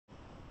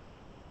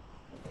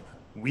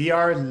We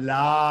are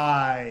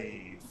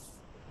live.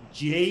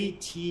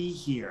 JT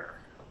here.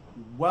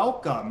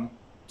 Welcome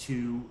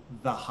to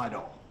The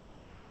Huddle.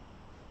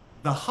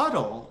 The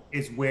Huddle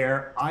is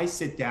where I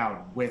sit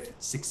down with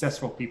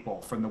successful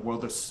people from the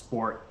world of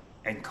sport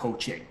and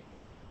coaching.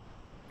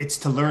 It's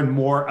to learn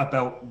more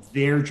about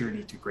their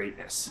journey to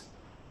greatness.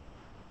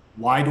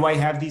 Why do I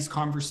have these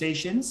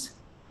conversations?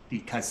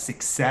 Because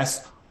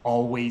success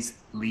always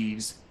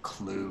leaves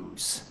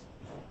clues.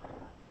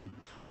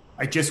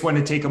 I just want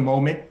to take a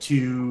moment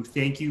to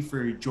thank you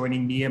for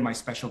joining me and my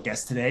special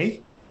guest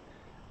today.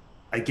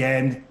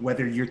 Again,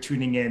 whether you're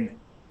tuning in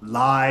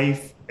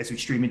live as we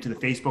stream into the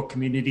Facebook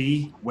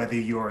community, whether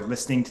you're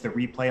listening to the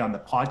replay on the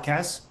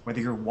podcast,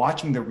 whether you're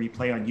watching the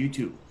replay on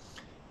YouTube,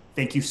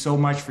 thank you so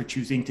much for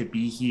choosing to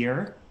be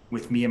here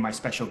with me and my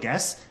special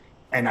guests.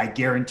 And I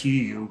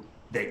guarantee you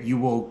that you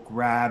will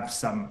grab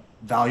some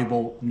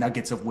valuable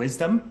nuggets of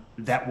wisdom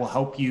that will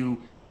help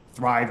you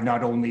thrive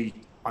not only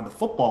on the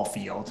football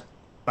field,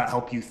 but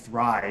help you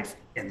thrive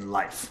in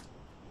life.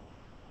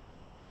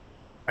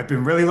 I've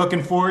been really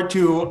looking forward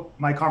to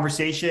my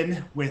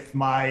conversation with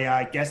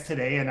my guest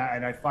today, and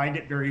I find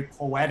it very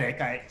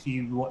poetic.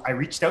 I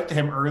reached out to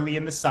him early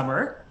in the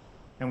summer,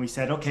 and we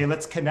said, okay,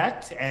 let's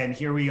connect. And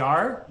here we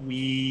are.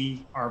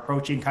 We are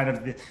approaching kind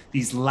of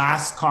these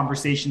last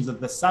conversations of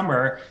the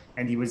summer,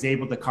 and he was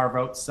able to carve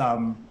out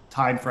some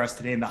time for us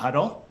today in the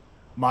huddle.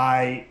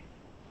 My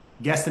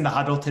guest in the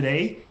huddle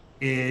today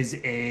is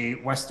a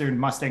Western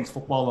Mustangs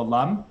Football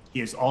alum.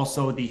 He is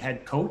also the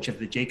head coach of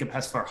the Jacob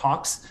Hespeler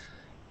Hawks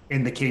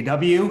in the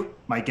KW.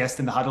 My guest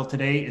in the huddle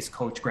today is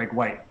Coach Greg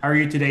White. How are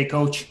you today,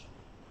 Coach?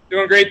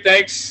 Doing great,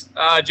 thanks,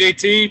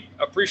 JT.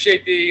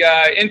 Appreciate the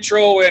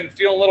intro and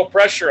feeling a little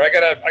pressure. I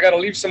gotta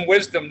leave some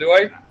wisdom, do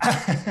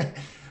I?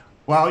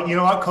 Well, you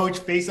know what,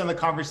 Coach? Based on the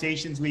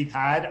conversations we've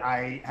had,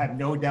 I have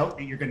no doubt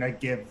that you're gonna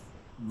give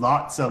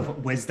lots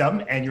of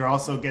wisdom, and you're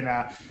also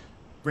gonna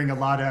bring a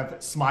lot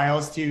of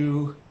smiles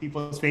to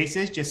people's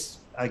faces. Just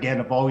again,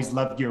 I've always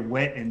loved your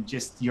wit and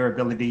just your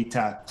ability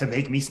to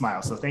make me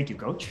smile. So thank you,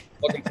 Coach.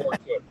 Looking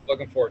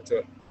forward to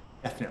it.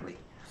 Definitely.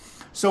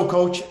 So,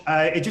 Coach,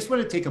 I just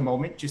want to take a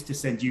moment just to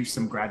send you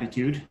some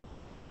gratitude.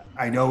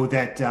 I know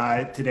that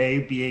today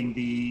being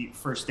the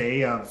first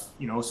day of,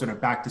 sort of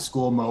back to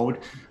school mode,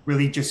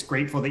 really just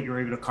grateful that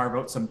you're able to carve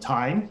out some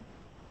time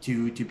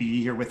to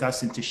be here with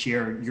us and to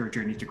share your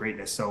journey to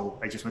greatness. So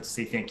I just want to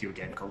say thank you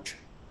again, Coach.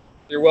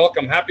 You're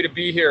welcome. Happy to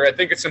be here. I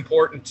think it's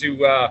important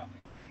to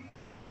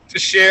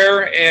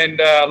share and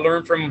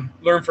learn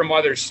from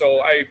others. So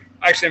I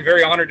actually am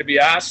very honored to be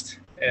asked,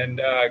 and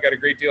I got a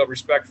great deal of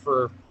respect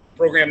for the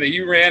program that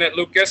you ran at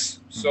Lucas.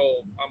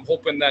 So I'm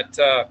hoping I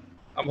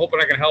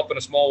can help in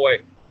a small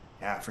way.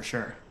 Yeah, for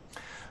sure.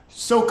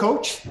 So,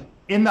 Coach,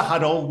 in the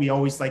huddle, we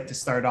always like to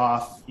start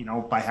off,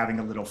 by having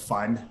a little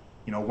fun.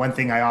 One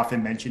thing I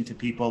often mention to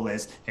people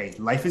is, hey,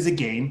 life is a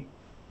game,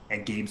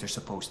 and games are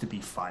supposed to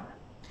be fun.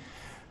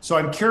 So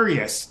I'm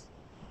curious,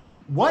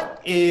 what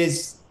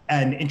is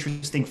an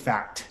interesting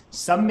fact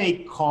some may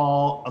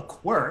call a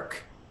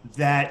quirk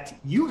that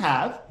you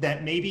have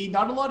that maybe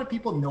not a lot of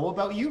people know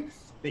about you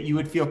that you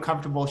would feel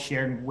comfortable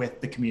sharing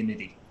with the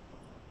community?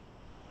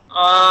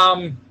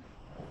 I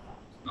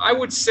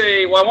would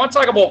say, well, I want to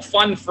talk about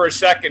fun for a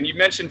second. You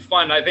mentioned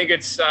fun. I think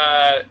it's,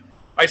 I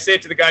say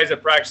it to the guys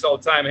at practice all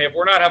the time. Hey, if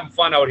we're not having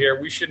fun out here,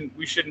 we shouldn't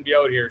be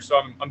out here.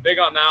 So I'm big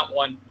on that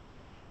one.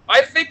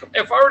 I think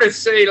if I were to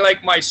say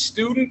like my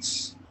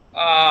students,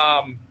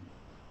 I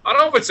don't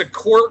know if it's a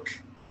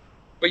quirk,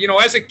 but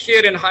as a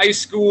kid in high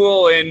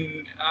school,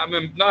 and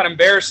I'm not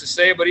embarrassed to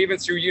say, but even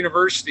through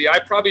university, I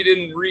probably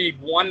didn't read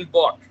one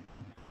book.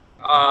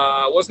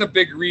 I wasn't a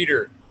big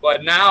reader,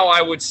 but now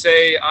I would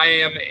say I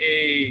am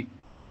a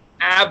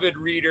avid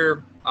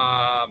reader,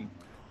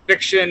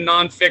 fiction,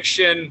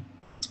 nonfiction,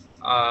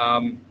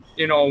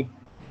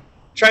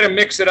 try to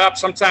mix it up,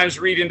 sometimes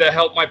reading to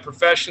help my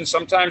profession,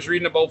 sometimes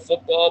reading about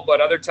football,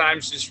 but other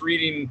times just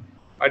reading.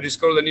 I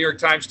just go to the New York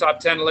Times top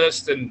 10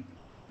 list and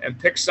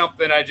pick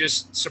something. I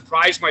just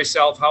surprise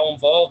myself how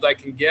involved I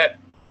can get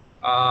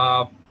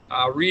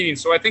reading.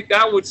 So I think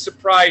that would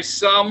surprise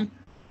some.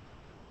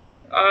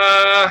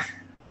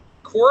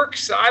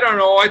 Quirks, I don't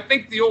know. I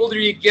think the older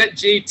you get,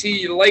 JT,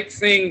 you like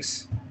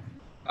things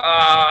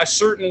a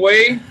certain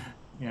way.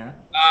 Yeah.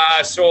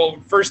 So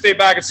first day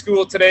back at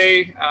school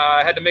today,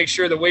 I had to make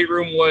sure the weight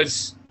room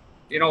was,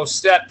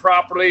 set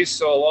properly.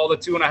 So all the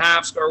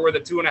 2.5s are where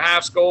the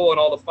 2.5s go, and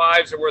all the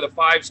 5s are where the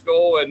 5s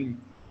go. And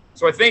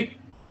so I think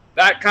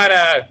that kind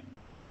of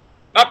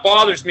not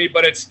bothers me,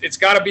 but it's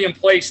got to be in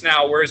place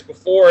now. Whereas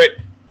before it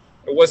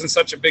wasn't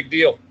such a big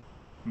deal.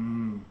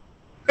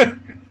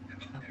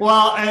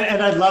 Well,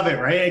 and I love it,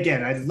 right?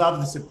 Again, I love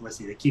the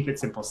simplicity, to keep it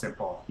simple.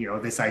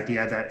 This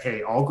idea that,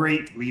 hey, all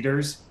great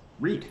leaders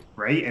read,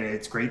 right? And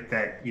it's great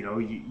that,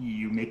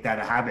 you make that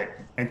a habit.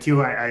 And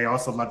two, I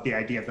also love the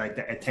idea of like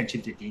the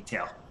attention to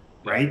detail,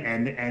 right?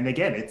 And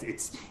again,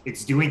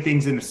 it's doing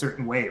things in a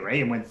certain way,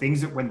 right? And when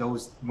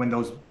those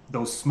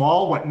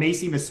small, what may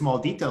seem as small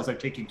details are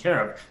taken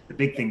care of, the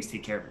big things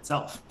take care of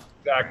itself.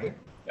 Exactly.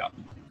 Yeah.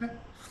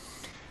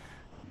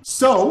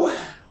 So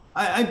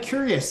I'm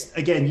curious,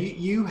 again,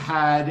 you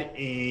had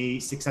a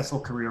successful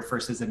career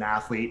first as an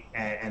athlete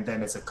and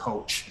then as a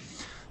coach.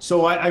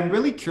 So I'm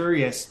really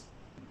curious,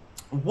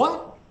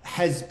 what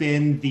has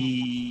been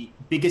the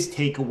biggest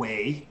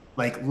takeaway,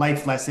 like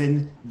life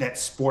lesson that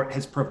sport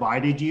has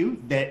provided you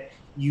that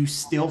you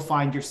still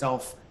find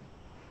yourself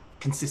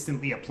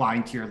consistently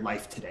applying to your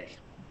life today?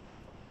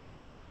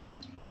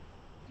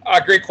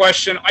 Great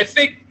question. I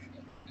think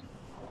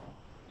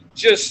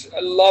just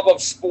a love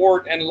of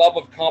sport and love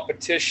of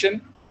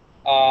competition.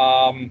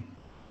 There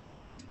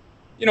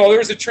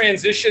was a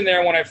transition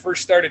there when I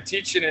first started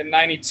teaching in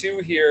 '92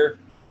 here.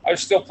 I was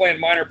still playing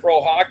minor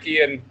pro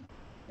hockey and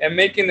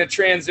making the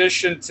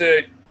transition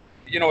to,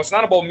 it's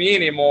not about me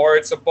anymore.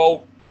 It's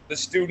about the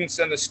students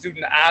and the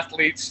student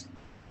athletes.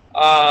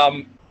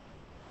 And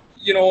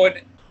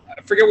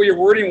I forget what your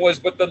wording was,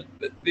 but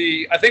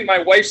I think my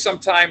wife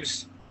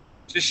sometimes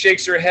just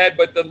shakes her head,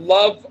 but the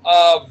love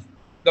of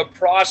the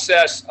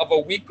process of a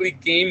weekly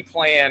game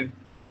plan.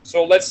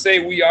 So let's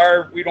say we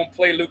don't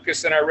play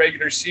Lucas in our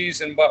regular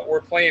season, but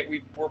we're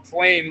playing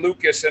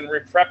Lucas and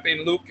we're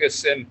prepping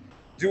Lucas and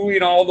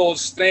doing all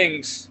those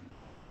things.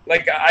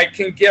 Like, I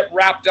can get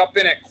wrapped up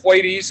in it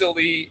quite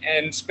easily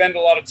and spend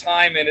a lot of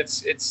time, and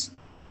it's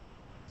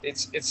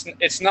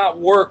not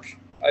work.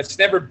 It's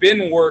never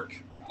been work.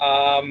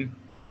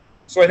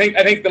 So I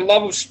think the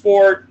love of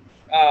sport,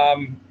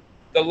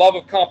 the love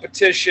of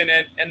competition,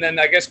 and then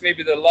I guess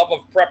maybe the love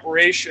of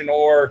preparation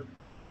or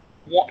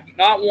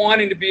not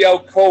wanting to be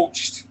out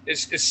coached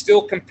is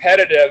still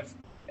competitive.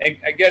 And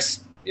I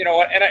guess,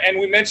 and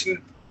we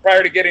mentioned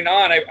prior to getting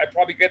on, I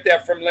probably get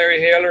that from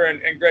Larry Haler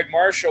and Greg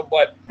Marshall,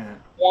 but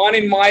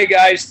wanting my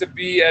guys to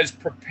be as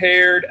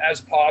prepared as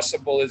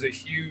possible is a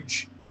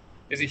huge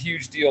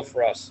deal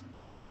for us.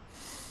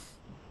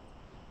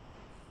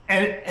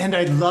 And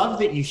I love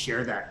that you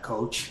share that,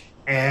 Coach.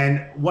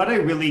 And what I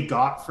really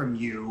got from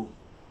you,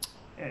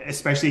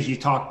 especially as you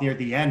talked near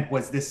the end,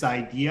 was this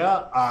idea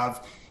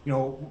of,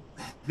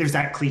 there's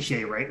that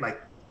cliche, right? Like,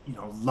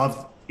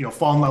 love,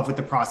 fall in love with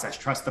the process,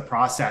 trust the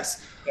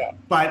process. Yeah.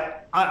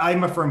 But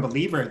I'm a firm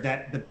believer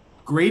that the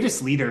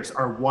greatest leaders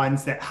are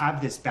ones that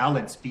have this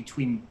balance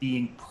between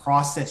being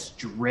process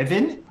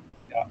driven,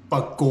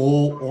 but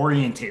goal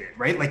oriented,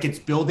 right? Like, it's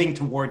building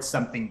towards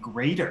something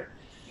greater.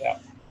 Yeah.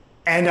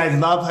 And I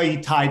love how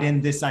you tied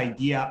in this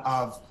idea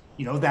of,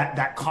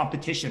 that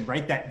competition,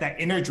 right? That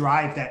inner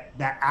drive, that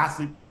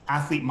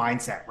athlete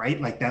mindset, right?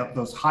 Like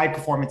those high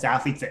performance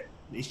athletes that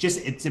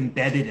it's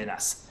embedded in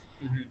us.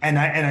 Mm-hmm. And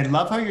I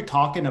love how you're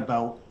talking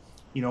about,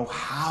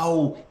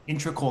 how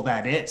integral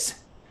that is.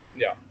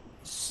 Yeah.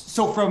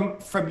 So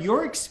from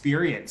your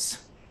experience,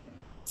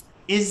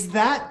 is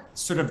that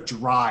sort of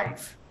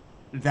drive,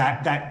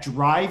 that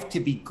drive to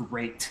be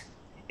great,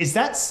 is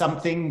that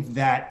something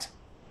that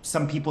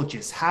some people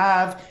just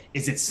have?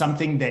 Is it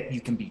something that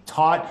you can be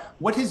taught?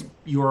 What has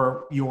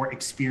your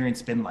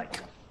experience been like?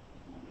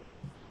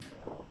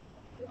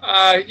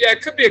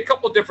 It could be a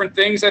couple different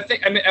things. And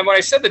when I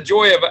said the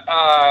joy of,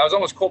 I was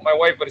almost quoting my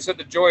wife, but I said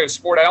the joy of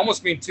sport, I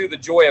almost mean too the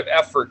joy of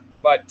effort.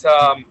 But,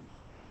 and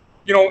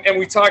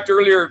we talked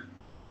earlier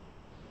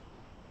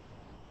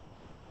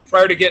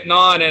prior to getting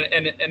on,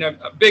 and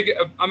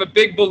I'm a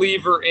big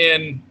believer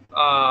in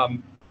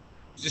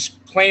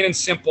just plain and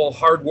simple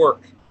hard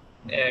work.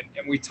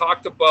 And we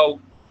talked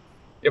about,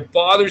 it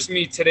bothers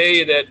me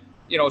today that,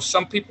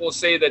 some people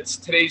say that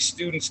today's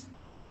students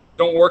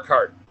don't work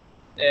hard.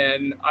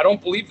 And I don't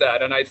believe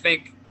that. And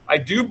I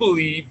do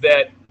believe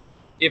that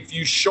if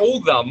you show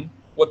them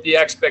what the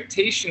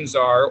expectations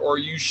are, or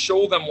you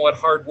show them what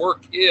hard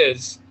work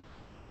is,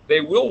 they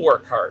will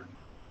work hard.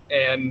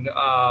 And,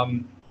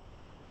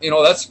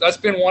 that's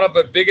been one of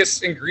the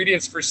biggest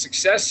ingredients for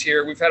success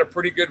here. We've had a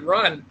pretty good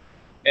run.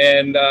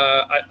 And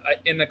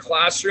in the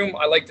classroom,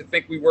 I like to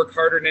think we work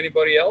harder than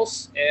anybody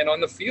else. And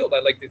on the field, I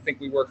like to think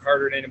we work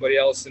harder than anybody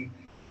else. And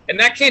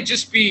that can't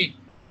just be,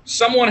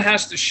 someone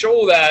has to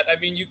show that. I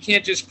mean, you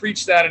can't just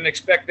preach that and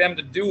expect them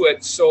to do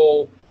it.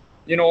 So,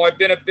 I've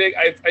been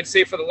I'd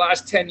say for the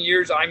last 10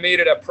 years, I made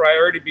it a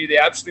priority to be the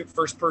absolute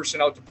first person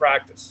out to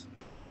practice.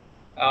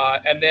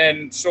 And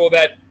then so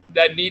that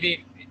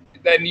needy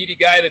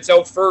guy that's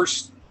out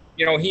first,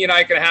 he and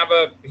I can have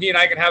a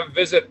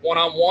visit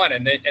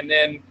one-on-one,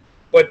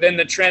 but then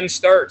the trend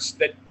starts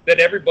that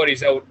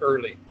everybody's out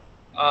early.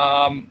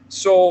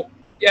 So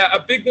yeah, a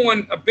big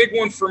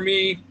one for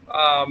me.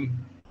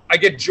 I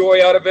get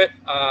joy out of it.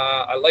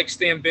 I like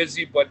staying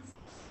busy, but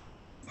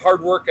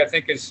hard work, I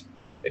think,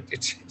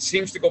 it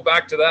seems to go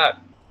back to that.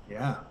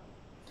 Yeah.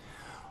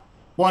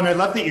 Well, and I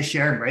love that you're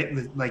sharing,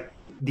 right? Like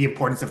the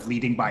importance of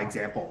leading by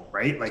example,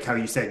 right? Like how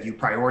you said, you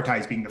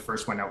prioritize being the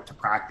first one out to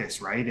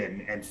practice, right?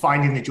 And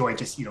finding the joy,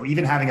 just,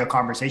 even having a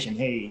conversation.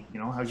 Hey,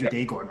 how's your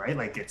day going, right?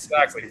 Like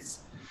exactly.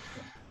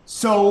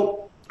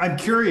 So I'm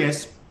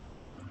curious,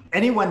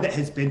 anyone that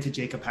has been to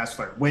Jacob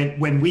Hespeler,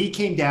 when we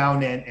came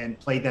down and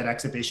played that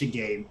exhibition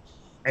game,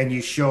 and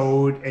you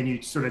showed and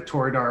you sort of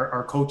toured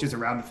our coaches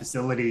around the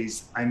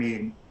facilities, I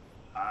mean,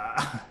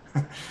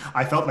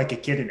 I felt like a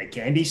kid in a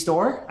candy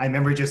store. I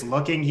remember just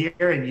looking here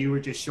and you were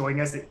just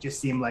showing us. It just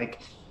seemed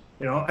like,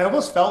 I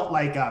almost felt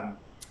like,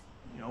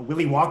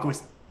 Willy Wonka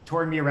was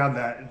touring me around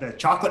the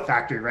chocolate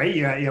factory, right?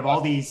 You have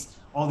all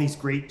these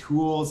great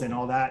tools and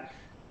all that.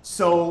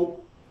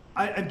 So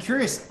I'm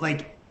curious,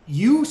 like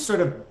you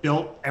sort of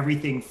built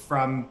everything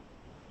from,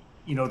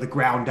 the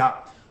ground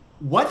up.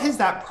 What has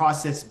that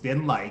process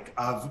been like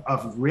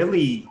of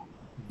really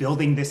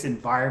building this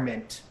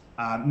environment,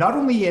 not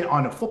only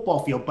on a football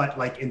field, but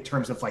like in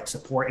terms of like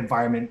support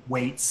environment,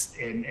 weights,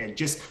 and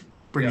just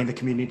bringing the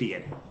community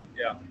in?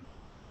 Yeah.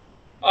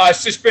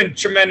 It's just been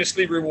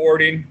tremendously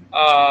rewarding.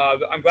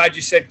 I'm glad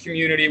you said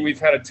community. We've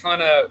had a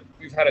ton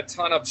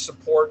of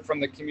support from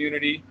the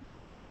community,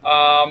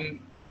 and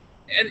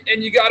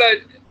you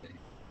gotta.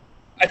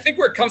 I think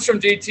where it comes from,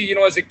 JT.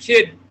 As a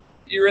kid,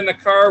 you're in the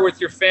car with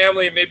your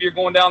family, and maybe you're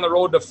going down the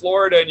road to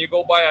Florida, and you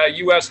go by a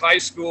U.S. high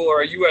school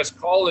or a U.S.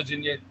 college,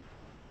 and you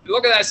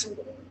look at that. And say,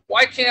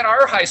 why can't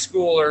our high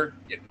school, or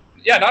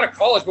not a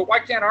college, but why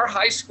can't our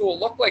high school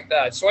look like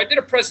that? So I did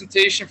a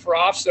presentation for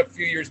OFSA a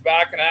few years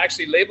back, and I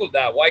actually labeled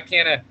that, why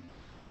can't a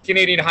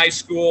Canadian high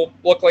school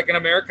look like an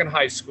American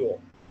high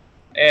school?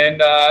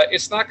 And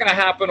it's not going to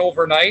happen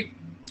overnight,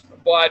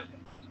 but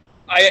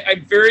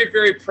I'm very,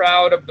 very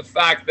proud of the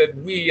fact that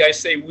we,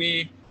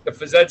 the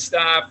phys ed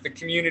staff, the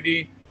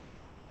community,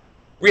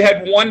 we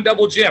had one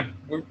double gym.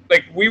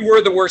 We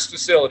were the worst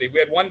facility. We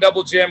had one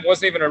double gym,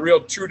 wasn't even a real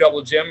true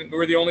double gym. We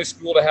were the only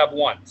school to have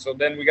one. So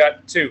then we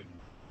got two.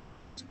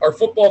 Our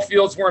football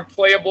fields weren't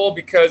playable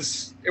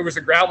because it was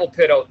a gravel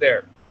pit out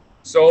there.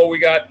 So we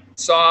got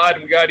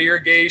sod, we got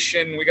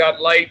irrigation, we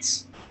got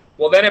lights.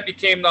 Well, then it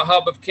became the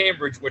hub of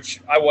Cambridge,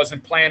 which I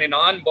wasn't planning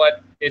on,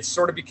 but it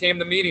sort of became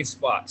the meeting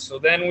spot. So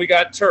then we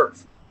got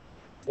turf.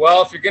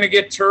 Well, if you're going to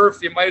get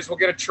turf, you might as well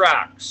get a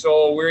track.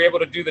 So we were able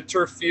to do the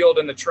turf field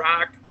and the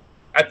track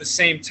at the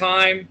same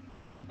time,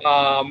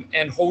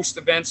 and host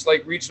events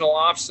like regional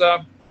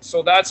OFSA.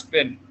 So that's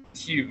been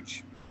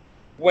huge.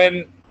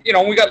 When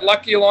we got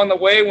lucky along the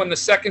way, when the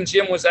second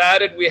gym was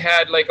added, we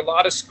had like a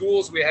lot of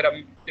schools. We had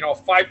a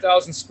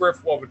 5,000 square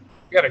foot.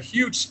 We got a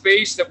huge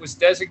space that was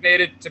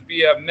designated to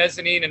be a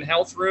mezzanine and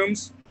health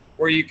rooms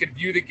where you could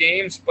view the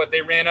games, but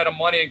they ran out of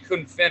money and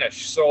couldn't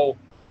finish. So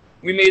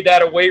we made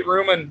that a weight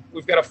room, and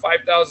we've got a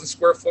 5,000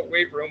 square foot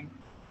weight room.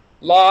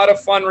 A lot of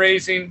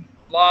fundraising,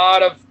 a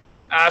lot of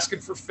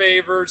asking for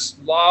favors,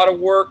 a lot of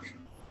work,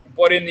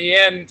 but in the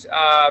end,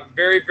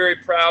 very, very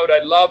proud. I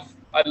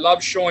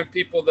love showing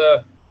people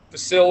the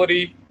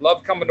facility,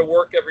 love coming to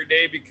work every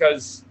day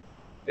because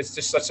it's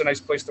just such a nice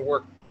place to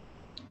work.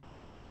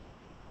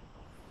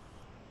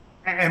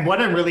 And what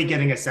I'm really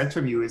getting a sense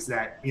from you is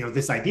that,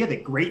 this idea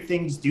that great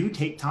things do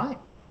take time,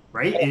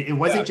 right? It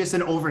wasn't just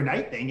an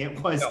overnight thing. It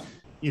was,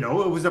 it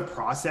was a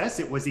process.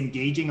 It was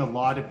engaging a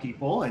lot of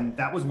people. And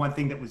that was one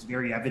thing that was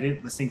very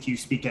evident listening to you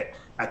speak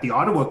at the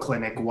Ottawa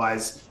clinic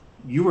was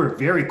you were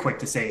very quick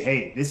to say,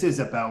 hey, this is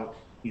about,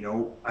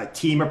 a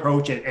team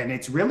approach. And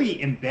it's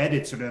really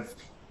embedded sort of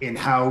in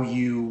how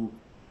you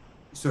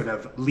sort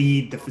of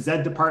lead the phys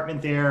ed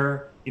department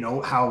there,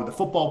 how the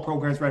football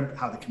programs run,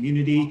 how the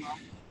community.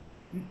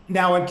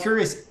 Now, I'm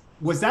curious,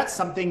 was that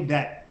something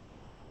that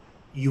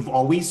you've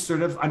always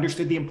sort of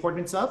understood the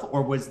importance of,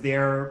 or was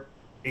there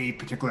a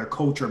particular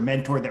coach or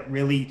mentor that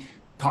really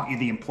taught you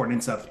the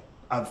importance of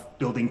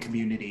building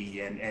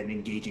community and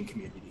engaging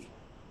community?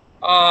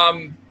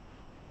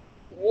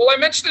 Well, I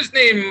mentioned his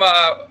name.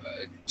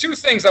 Two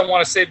things I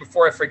want to say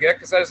before I forget,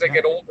 because as I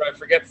get older, I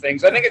forget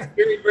things. I think it's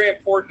very, very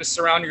important to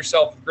surround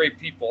yourself with great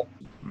people.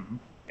 Mm-hmm.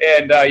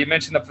 And you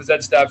mentioned the phys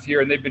ed staff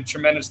here, and they've been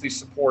tremendously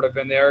supportive,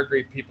 and they are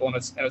great people, and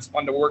it's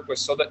fun to work with.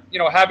 So that,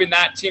 having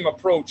that team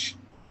approach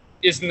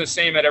isn't the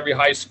same at every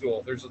high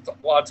school. There's a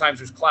lot of times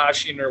there's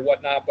clashing or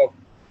whatnot, but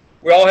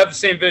we all have the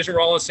same vision.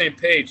 We're all on the same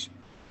page.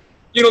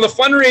 The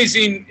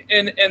fundraising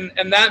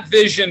and that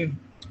vision,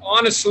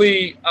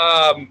 honestly,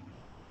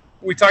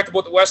 we talked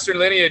about the Western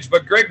lineage,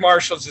 but Greg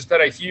Marshall's just had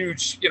a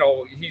huge,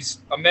 he's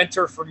a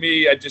mentor for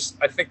me. I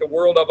think the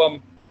world of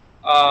him.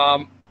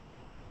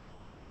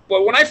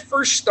 But when I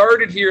first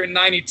started here in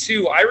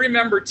 '92, I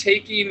remember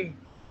taking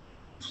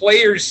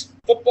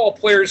football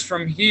players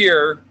from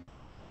here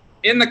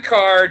in the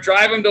car,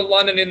 drive them to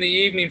London in the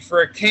evening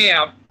for a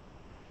camp.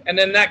 And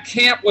then that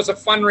camp was a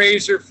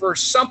fundraiser for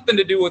something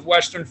to do with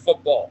Western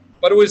football,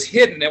 but it was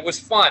hidden. It was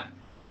fun.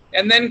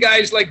 And then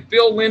guys like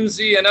Bill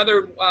Lindsay and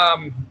other,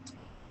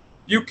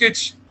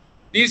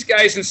 these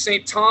guys in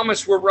St.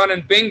 Thomas were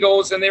running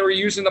bingos, and they were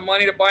using the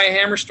money to buy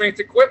hammer strength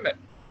equipment.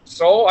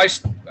 So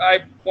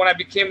when I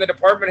became the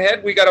department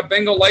head, we got a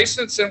bingo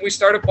license, and we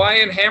started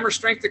buying hammer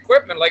strength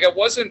equipment. Like, it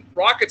wasn't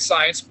rocket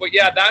science, but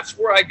yeah, that's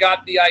where I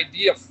got the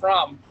idea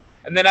from.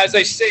 And then, as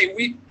I say,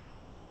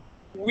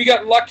 we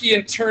got lucky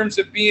in terms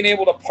of being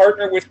able to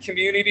partner with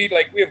community.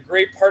 Like, we have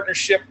great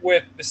partnership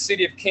with the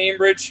city of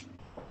Cambridge.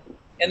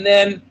 And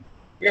then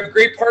we have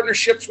great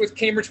partnerships with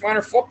Cambridge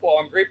Minor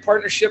Football, and great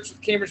partnerships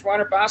with Cambridge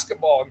Minor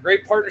Basketball, and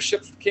great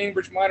partnerships with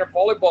Cambridge Minor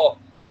Volleyball.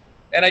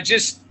 And I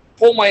just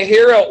pull my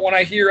hair out when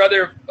I hear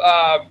other,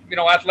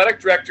 athletic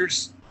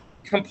directors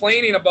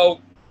complaining about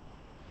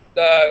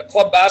the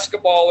club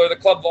basketball or the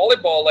club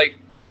volleyball. Like,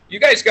 you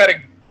guys got to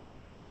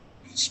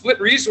split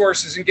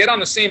resources and get on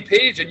the same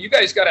page, and you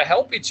guys got to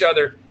help each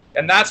other.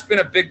 And that's been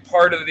a big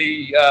part of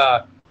the,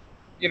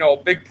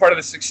 big part of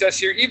the success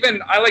here.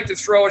 Even I like to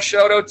throw a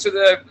shout out to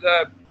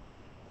the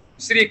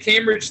city of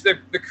Cambridge,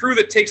 the crew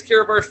that takes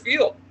care of our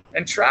field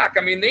and track.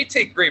 I mean, they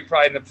take great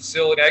pride in the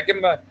facility. I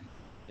give them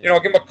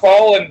a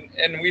call,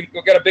 and we've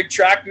got a big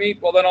track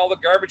meet. Well, then all the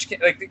garbage,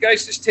 the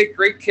guys just take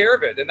great care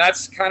of it. And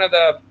that's kind of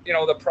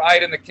the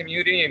pride in the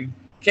community. And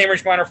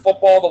Cambridge Minor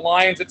Football, the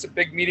Lions, it's a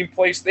big meeting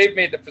place. They've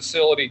made the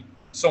facility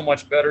so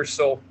much better.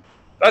 So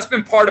that's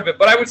been part of it.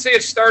 But I would say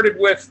it started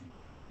with,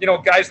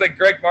 guys like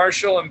Greg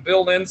Marshall and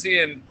Bill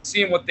Lindsay and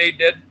seeing what they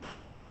did.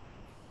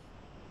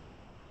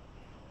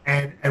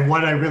 And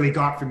what I really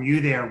got from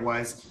you there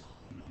was,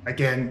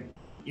 again,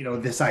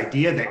 this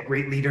idea that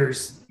great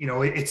leaders,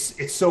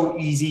 it's so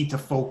easy to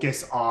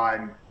focus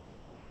on,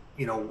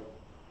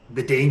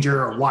 the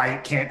danger or why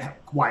it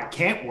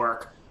can't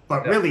work.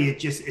 But really,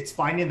 it's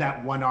finding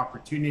that one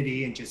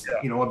opportunity and just,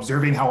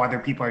 observing how other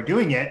people are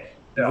doing it,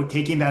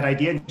 taking that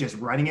idea and just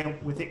running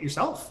it with it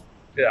yourself.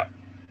 Yeah.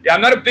 Yeah,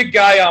 I'm not a big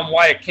guy on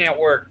why it can't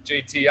work,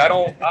 JT. I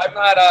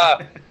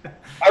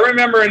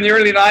remember in the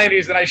early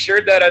 90s, and I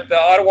shared that at the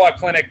Ottawa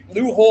clinic,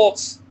 Lou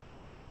Holtz,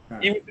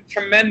 he was a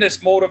tremendous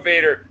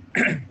motivator.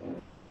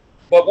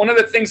 But one of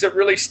the things that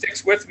really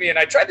sticks with me, and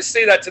I tried to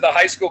say that to the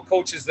high school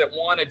coaches that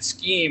wanted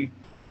scheme,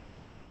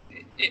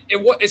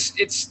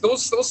 it's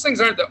those things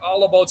aren't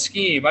all about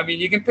scheme. I mean,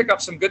 you can pick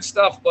up some good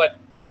stuff, but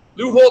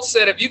Lou Holtz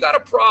said, if you got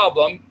a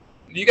problem,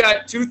 you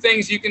got two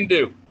things you can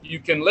do. You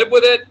can live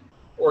with it,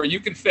 or you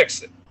can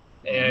fix it.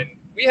 And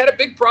we had a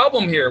big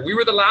problem here. We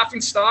were the laughing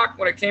stock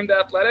when it came to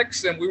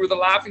athletics, and we were the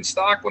laughing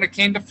stock when it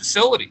came to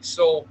facilities.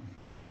 So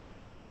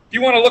if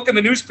you want to look in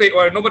the newspaper,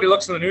 well, nobody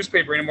looks in the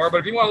newspaper anymore, but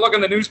if you want to look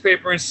in the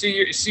newspaper and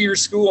see your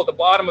school at the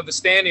bottom of the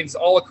standings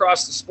all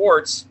across the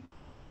sports,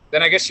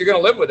 then I guess you're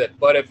going to live with it.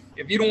 But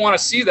if you don't want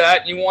to see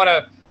that, you want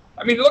to,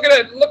 I mean, look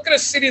at a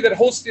city that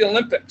hosts the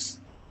Olympics,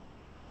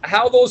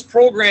 how those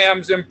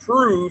programs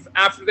improve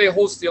after they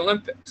host the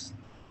Olympics.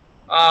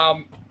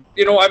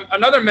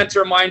 Another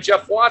mentor of mine,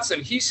 Jeff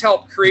Watson, he's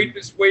helped create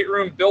this weight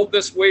room, build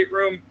this weight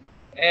room.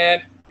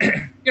 And,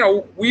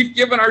 we've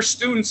given our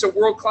students a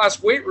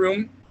world-class weight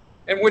room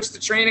in which to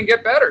train and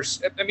get better.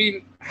 I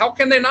mean, how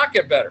can they not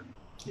get better?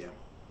 Yeah.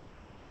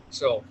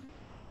 So.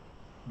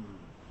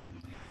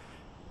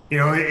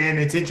 And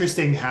it's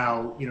interesting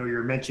how,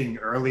 you're mentioning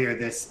earlier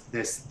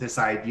this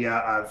idea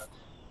of,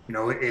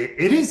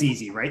 it is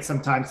easy, right?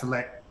 Sometimes to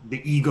let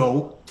the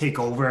ego take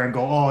over and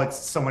go, oh, it's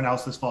someone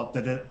else's fault.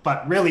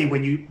 But really,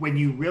 when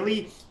you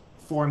really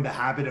form the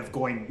habit of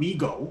going, we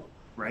go,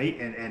 right?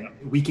 And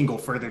we can go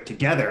further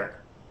together.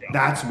 Yeah.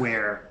 That's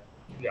where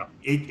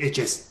it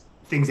just,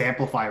 things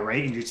amplify,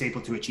 right? And you're just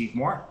able to achieve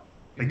more.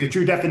 Like the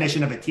true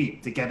definition of a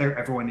team, together,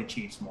 everyone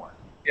achieves more.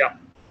 Yeah,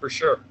 for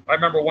sure. I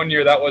remember one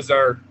year that was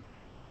our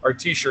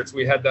t-shirts.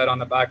 We had that on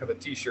the back of the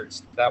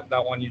t-shirts. That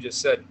one you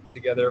just said,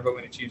 together,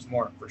 everyone achieves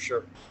more, for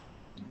sure.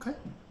 Okay.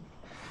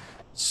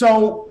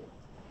 So,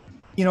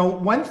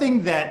 one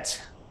thing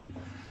that,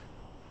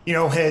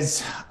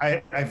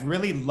 I've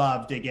really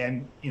loved,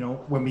 again,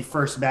 when we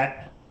first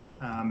met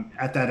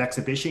at that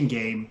exhibition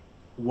game,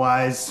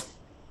 was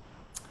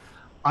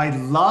I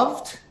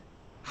loved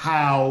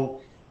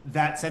how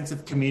that sense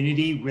of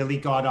community really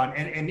got on.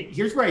 And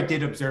here's where I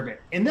did observe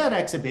it. In that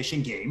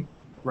exhibition game,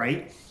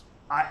 right,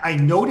 I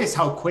noticed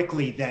how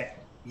quickly that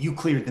you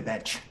cleared the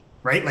bench,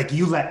 right? Like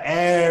you let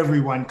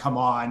everyone come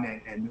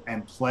on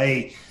and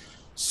play.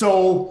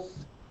 So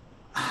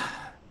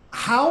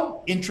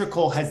how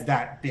integral has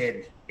that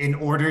been in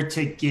order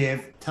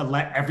to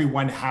let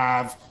everyone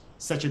have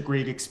such a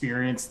great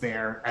experience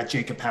there at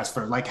Jacob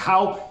Hespeler? Like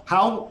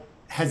how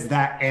has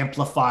that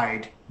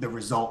amplified the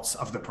results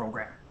of the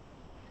program?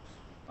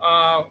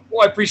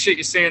 Well, I appreciate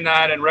you saying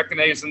that and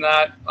recognizing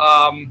that.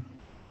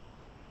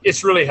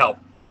 It's really helped.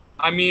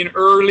 I mean,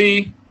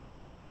 early,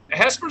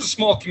 Hespeler's a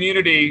small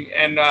community,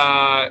 and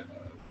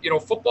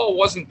football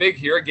wasn't big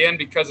here, again,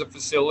 because of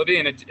facility,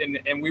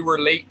 and we were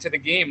late to the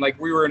game. Like,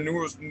 we were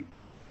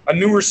a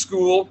newer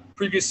school.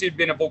 Previously had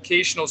been a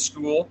vocational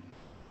school.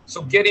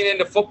 So getting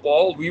into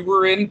football, we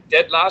were in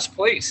dead last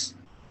place.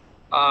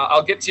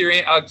 I'll get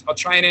to I'll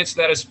try and answer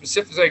that as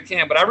specific as I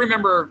can. But I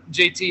remember,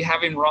 JT,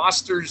 having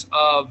rosters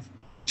of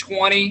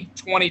 20,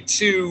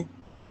 22,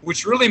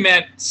 which really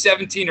meant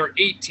 17 or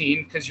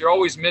 18, because you're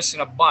always missing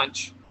a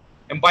bunch.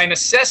 And by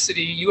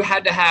necessity, you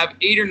had to have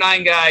 8 or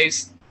 9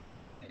 guys,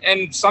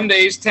 and some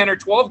days 10 or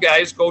 12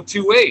 guys go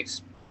two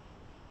ways.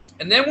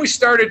 And then we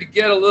started to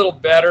get a little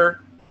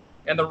better,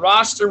 and the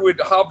roster would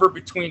hover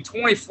between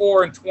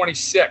 24 and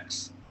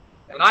 26.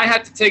 And I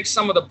had to take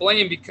some of the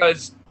blame,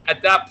 because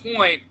at that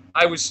point,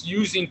 I was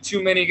using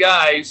too many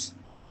guys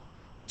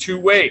two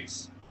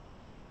ways.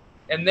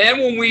 And then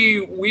when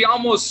we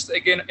almost,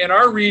 again, in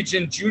our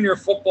region, junior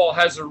football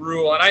has a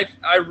rule, and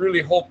I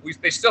really hope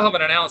they still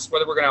haven't announced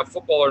whether we're going to have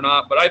football or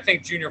not, but I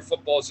think junior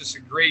football is just a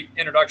great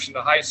introduction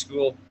to high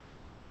school.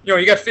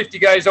 you got 50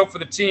 guys out for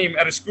the team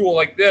at a school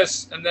like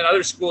this, and then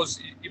other schools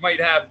you might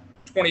have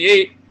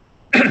 28.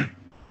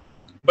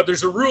 But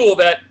there's a rule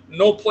that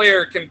no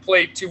player can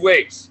play two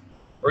ways,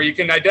 or you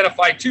can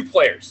identify two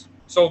players.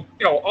 So,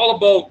 all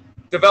about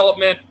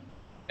development,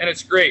 and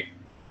it's great.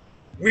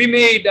 We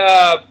made,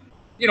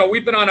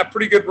 we've been on a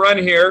pretty good run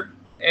here,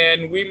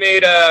 and we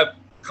made a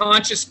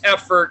conscious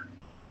effort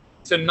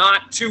to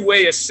not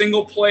two-way a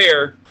single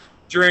player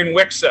during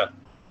WIXA.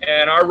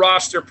 And our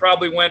roster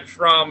probably went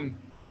from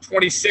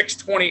 26,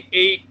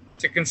 28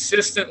 to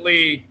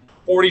consistently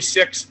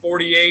 46,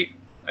 48.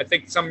 I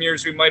think some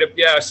years we might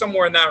have,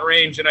 somewhere in that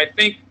range. And I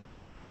think,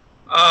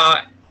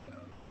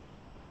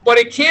 but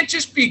it can't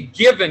just be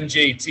given,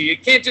 JT.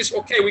 It can't just,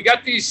 okay, we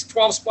got these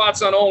 12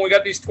 spots on Owen, we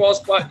got these 12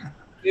 spots.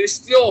 It's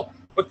still,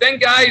 but then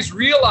guys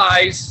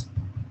realize,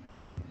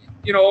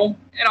 and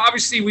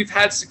obviously we've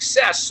had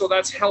success, so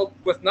that's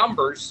helped with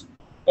numbers.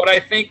 But I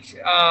think,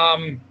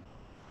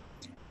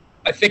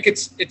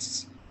 it's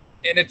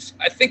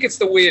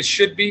the way it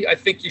should be. I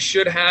think you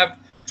should have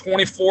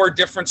 24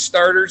 different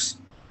starters.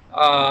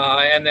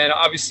 And then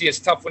obviously it's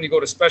tough when you go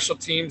to special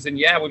teams, and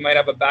we might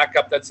have a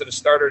backup that's at a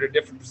starter at a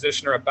different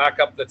position, or a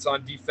backup that's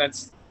on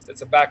defense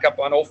that's a backup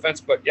on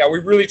offense. But we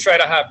really try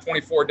to have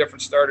 24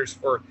 different starters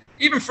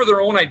even for their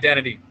own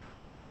identity,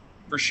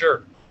 for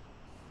sure.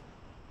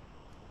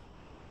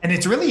 And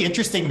it's really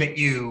interesting that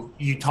you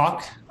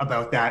talk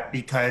about that,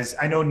 because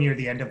I know near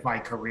the end of my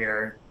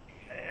career,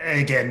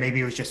 again,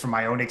 maybe it was just from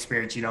my own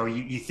experience,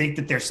 you think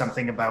that there's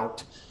something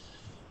about,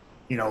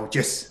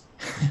 just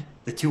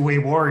the two-way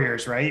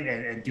warriors, right?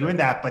 And doing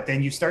that, but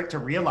then you start to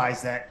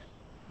realize that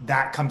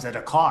comes at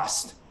a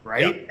cost,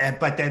 right? Yeah.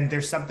 But then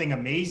there's something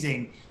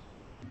amazing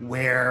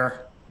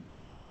where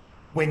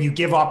when you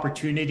give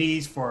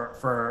opportunities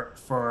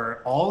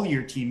for all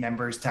your team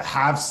members to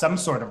have some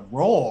sort of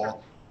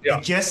role,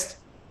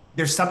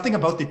 there's something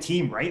about the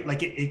team, right?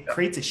 Like it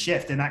creates a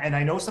shift. And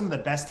I know some of the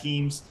best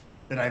teams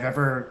that I've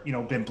ever,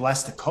 been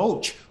blessed to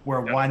coach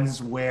were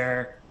ones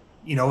where,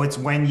 it's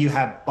when you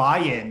have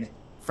buy-in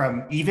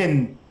from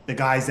even the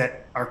guys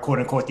that are quote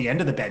unquote the end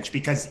of the bench,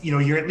 because,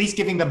 you're at least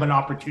giving them an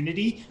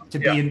opportunity to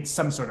be in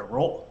some sort of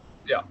role.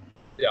 Yeah.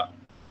 Yeah.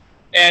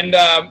 And,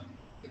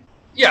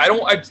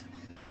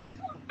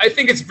 I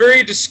think it's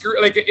very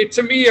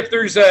to me, if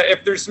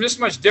there's this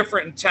much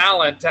different in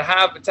talent, to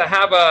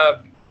have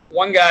a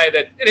one guy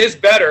that it is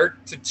better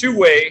to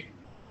two-way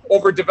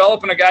over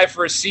developing a guy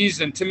for a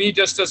season, to me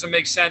just doesn't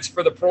make sense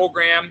for the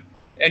program.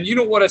 And you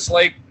know what it's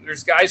like.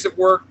 There's guys that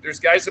work, there's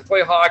guys that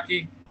play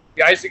hockey,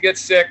 guys that get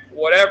sick,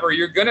 whatever.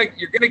 You're gonna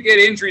get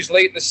injuries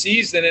late in the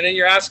season, and then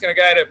you're asking a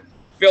guy to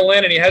fill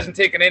in and he hasn't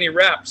taken any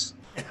reps.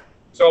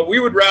 So we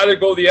would rather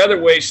go the other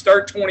way,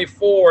 start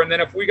 24, and then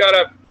if we got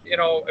a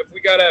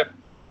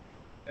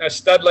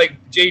stud like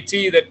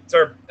JT that's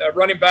a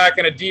running back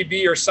and a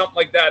DB or something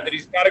like that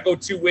he's got to go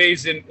two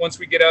ways. And once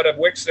we get out of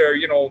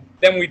WIXA,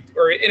 then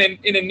or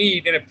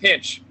in a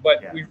pinch.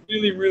 But we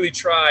really, really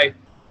try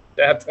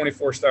to have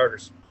 24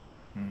 starters.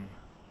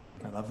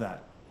 I love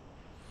that.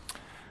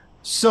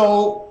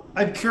 So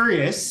I'm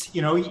curious,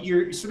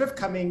 you're sort of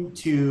coming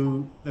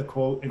to the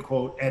quote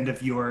unquote end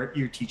of your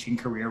teaching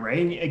career, right?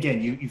 And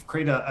again, you've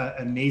created an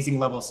amazing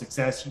level of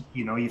success.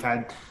 You've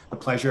had the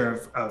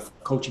pleasure of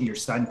coaching your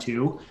son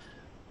too.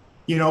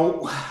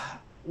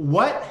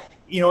 What,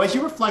 as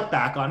you reflect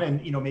back on,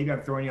 and, maybe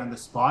I'm throwing you on the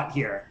spot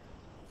here,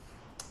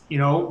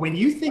 when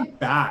you think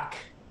back,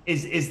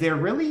 is there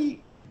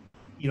really,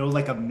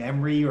 like a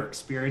memory or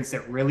experience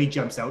that really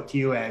jumps out to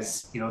you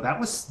as, that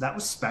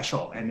was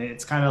special? And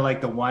it's kind of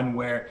like the one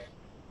where,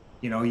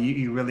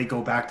 you really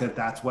go back to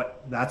that's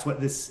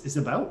what this is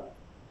about.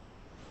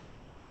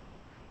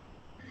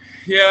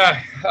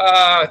 Yeah.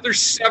 There's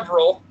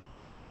several.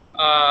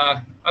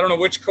 I don't know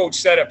which coach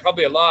said it,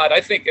 probably a lot. I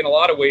think in a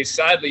lot of ways,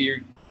 sadly, you're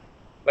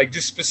like,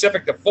 just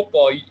specific to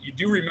football, you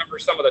do remember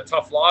some of the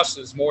tough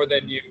losses more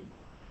than you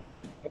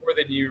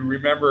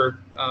remember.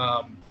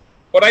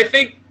 But I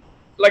think,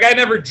 I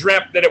never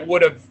dreamt that it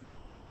would have.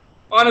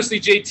 Honestly,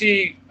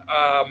 JT,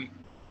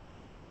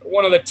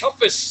 one of the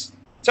toughest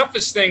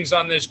things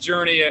on this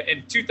journey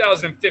in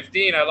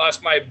 2015, I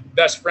lost my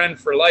best friend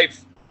for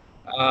life,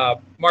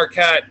 Mark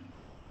Hatt.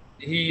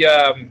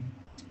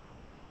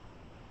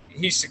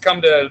 He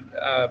succumbed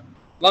to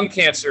lung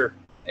cancer,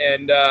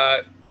 and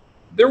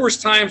there was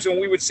times when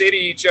we would say to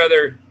each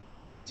other, do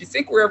you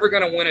think we're ever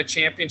going to win a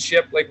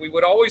championship? Like, we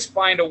would always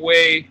find a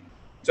way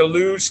to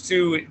lose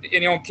to,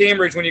 in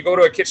Cambridge, when you go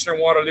to a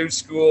Kitchener-Waterloo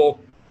school,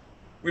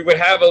 we would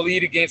have a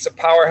lead against a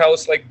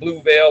powerhouse like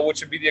Blue Vale, which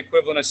would be the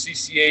equivalent of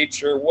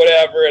CCH or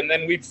whatever, and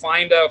then we'd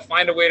find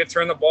a way to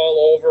turn the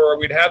ball over, or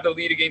we'd have the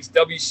lead against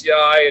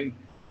WCI, and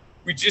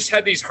we just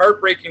had these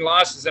heartbreaking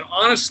losses. And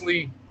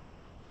honestly,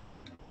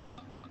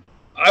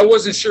 I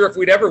wasn't sure if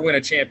we'd ever win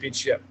a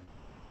championship.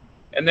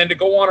 And then to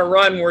go on a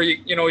run where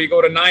you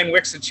go to 9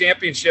 WIXA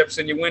championships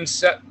and you've won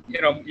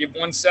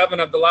 7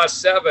 of the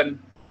last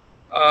 7.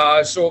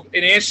 So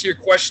in answer to your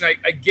question,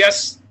 I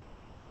guess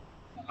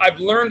I've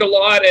learned a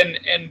lot,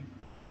 and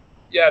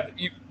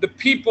the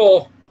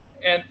people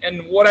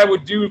and what I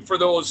would do for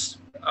those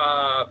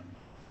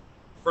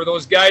for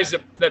those guys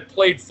that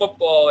played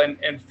football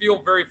and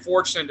feel very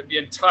fortunate to be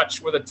in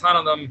touch with a ton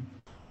of them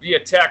via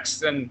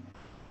text, and,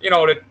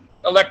 to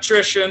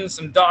electricians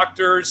and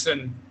doctors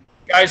and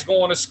guys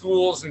going to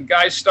schools and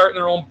guys starting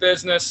their own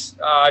business.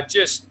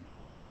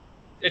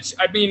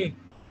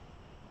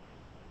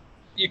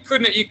 You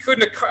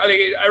couldn't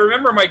I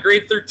remember my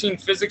grade 13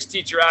 physics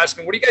teacher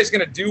asking, what are you guys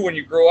going to do when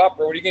you grow up,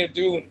 or what are you going to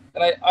do?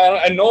 And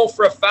I know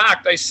for a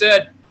fact, I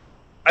said,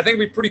 I think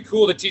it'd be pretty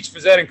cool to teach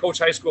phys ed and coach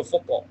high school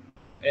football.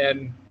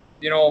 And,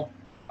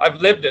 I've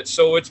lived it.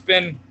 So it's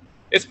been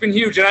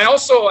huge. And I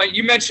also,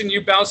 you mentioned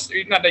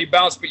not that you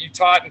bounced, but you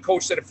taught and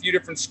coached at a few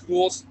different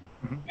schools.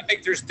 Mm-hmm. I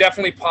think there's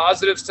definitely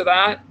positives to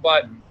that,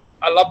 but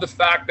I love the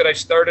fact that I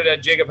started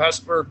at Jacob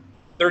Hespeler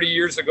 30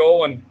 years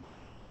ago, and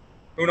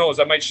who knows,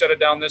 I might shut it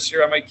down this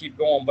year. I might keep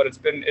going, but it's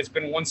been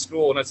one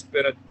school, and it's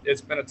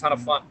been a ton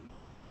of fun.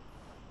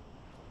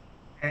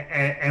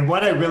 And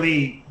what I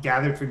really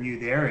gathered from you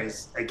there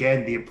is,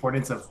 again, the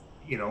importance of,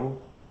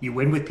 you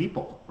win with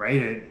people,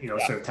 right? And,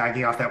 sort of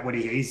tagging off that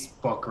Woody Hayes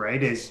book,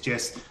 right, is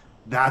just,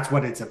 that's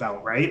what it's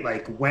about, right?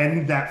 Like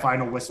when that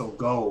final whistle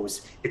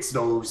goes, it's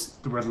the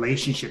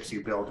relationships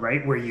you build,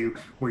 right? Where you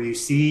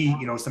see,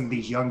 some of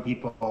these young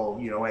people,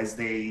 as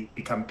they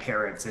become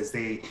parents, as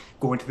they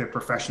go into their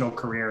professional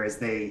career, as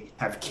they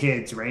have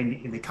kids, right?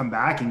 And they come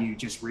back and you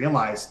just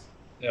realize,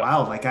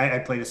 wow, like I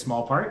played a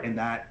small part in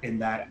that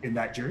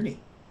journey.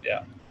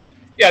 Yeah.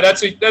 Yeah.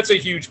 That's a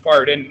huge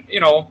part. And,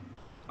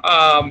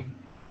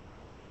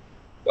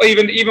 well,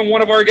 even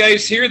one of our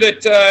guys here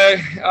that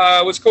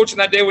was coaching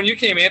that day when you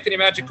came, Anthony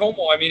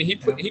Magicomo. I mean, he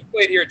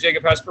played here at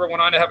Jacob Hespeler,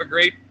 went on to have a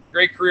great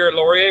career at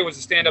Laurier, was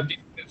a stand-up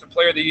defensive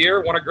player of the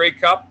year, won a Grey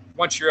Cup,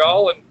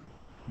 Montreal, and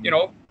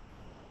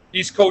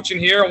he's coaching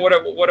here. And what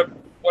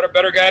a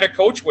better guy to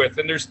coach with.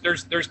 And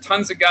there's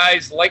tons of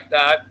guys like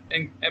that,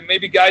 and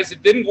maybe guys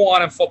that didn't go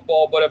on in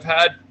football but have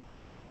had,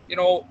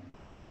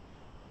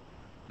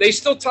 they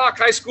still talk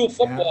high school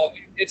football.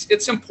 Yeah.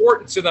 It's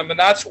important to them, and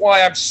that's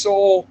why I'm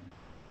so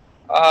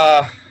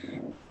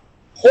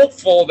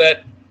hopeful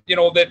that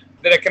that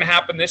it can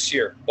happen this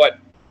year. But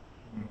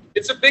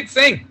it's a big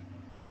thing,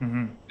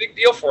 big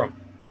deal for them.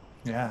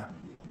 Yeah.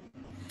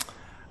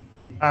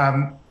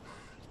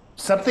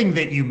 Something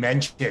that you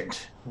mentioned,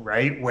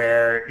 right,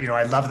 where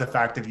I love the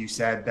fact that you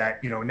said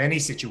that in any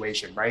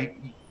situation, right,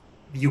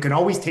 you can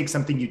always take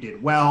something you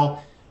did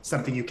well,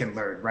 something you can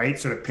learn, right?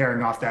 Sort of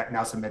pairing off that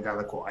Nelson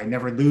Mandela quote: I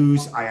never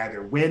lose, I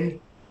either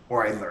win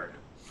or I learn.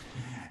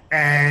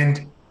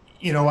 And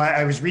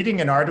I was reading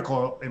an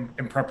article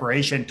in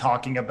preparation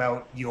talking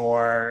about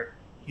your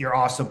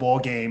Ossa Bowl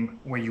game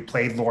where you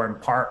played Lauren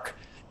Park,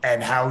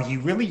 and how you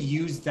really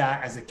used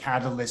that as a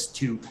catalyst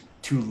to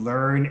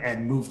learn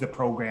and move the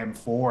program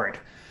forward.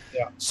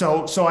 Yeah.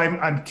 So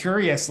I'm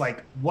curious,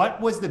 like, what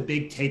was the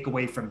big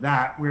takeaway from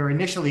that, where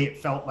initially it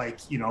felt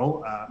like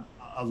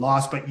a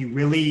loss, but you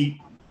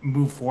really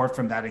moved forward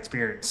from that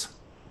experience?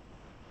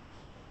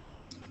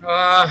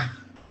 I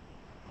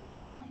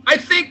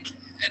think.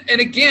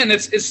 And again,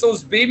 it's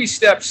those baby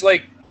steps.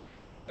 Like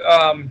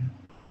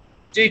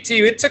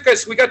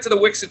JT, we got to the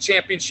Wixa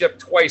Championship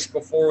twice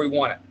before we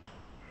won it,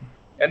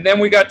 and then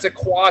we got to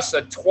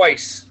Kwasa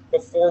twice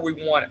before we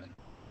won it,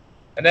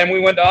 and then we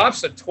went to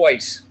OFSA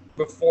twice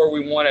before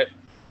we won it.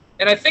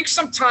 And I think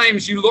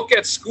sometimes you look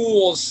at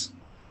schools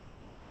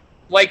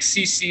like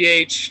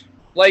CCH,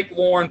 like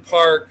Lauren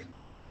Park,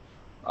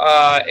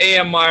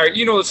 AMI,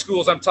 the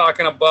schools I'm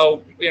talking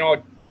about,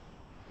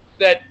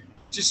 that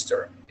just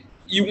are,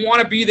 you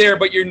want to be there,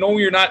 but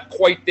you're not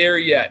quite there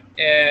yet.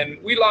 And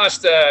we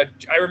lost.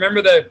 I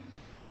remember the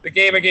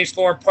game against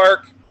Lauren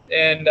Park,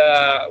 and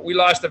we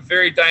lost a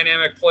very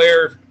dynamic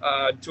player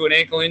to an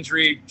ankle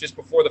injury just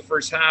before the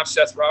first half.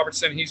 Seth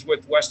Robertson. He's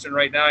with Western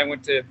right now. He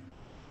went to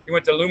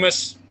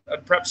Loomis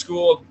at prep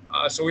school,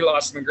 so we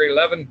lost him in grade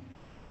 11.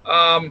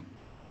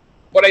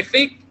 But I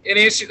think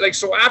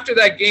so after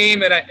that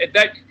game,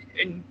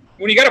 and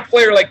when you got a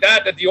player like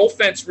that the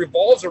offense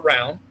revolves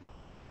around,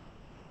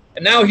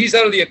 and now he's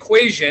out of the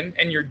equation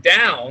and you're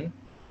down,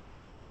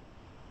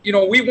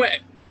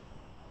 it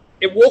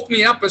woke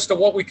me up as to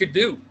what we could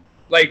do.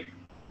 Like,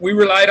 we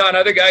relied on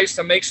other guys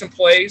to make some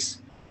plays.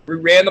 We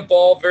ran the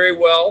ball very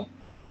well,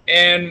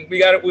 and we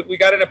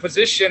got in a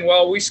position.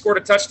 Well, we scored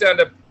a touchdown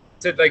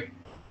to like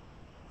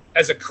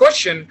as a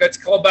cushion, gets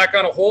called back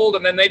on a hold,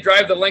 and then they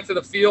drive the length of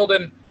the field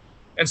and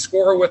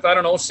score with,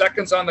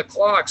 seconds on the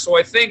clock. So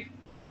I think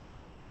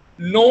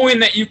knowing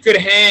that you could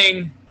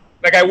hang.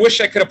 Like, I wish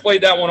I could have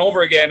played that one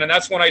over again, and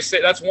that's one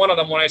of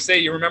them when I say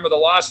you remember the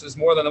losses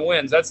more than the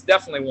wins. That's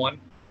definitely one.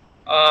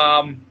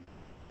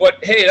 But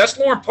hey, that's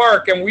Lauren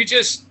Park, and we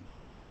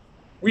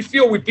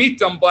feel we beat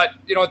them, but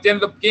at the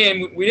end of the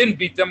game we didn't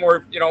beat them.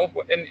 Or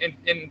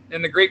in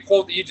the great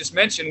quote that you just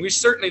mentioned, we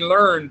certainly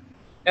learned,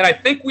 and I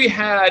think we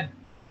had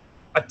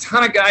a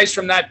ton of guys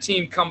from that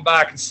team come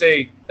back and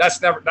say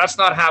that's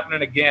not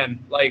happening again.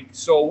 Like,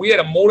 so we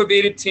had a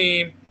motivated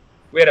team,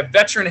 we had a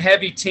veteran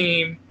heavy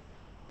team.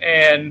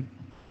 And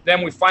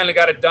then we finally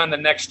got it done the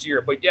next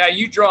year. But yeah,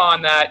 you draw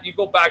on that. You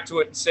go back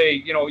to it and say,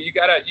 you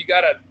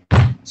gotta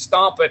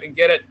stomp it, and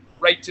get it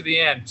right to the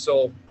end.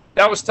 So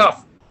that was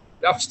tough.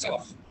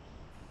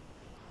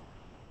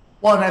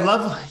 Well, and I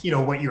love,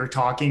 what you were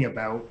talking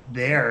about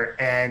there.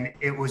 And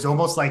it was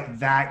almost like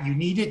that you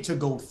needed to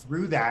go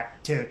through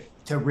that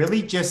to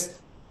really just,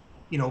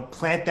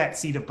 plant that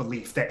seed of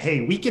belief that,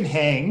 hey, we can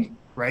hang,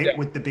 right, Yeah.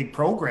 with the big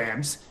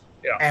programs.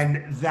 Yeah.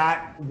 And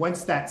that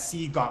once that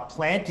seed got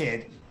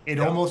planted, it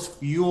almost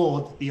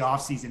fueled the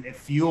offseason. It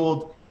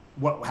fueled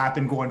what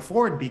happened going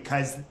forward,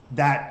 because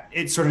that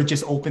it sort of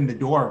just opened the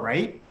door,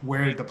 right?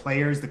 Where the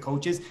players, the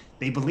coaches,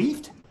 they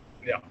believed.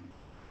 Yeah.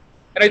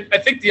 And I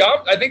think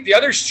the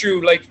other's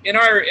true. Like in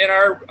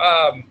our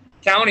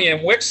county in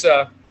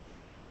Wixa,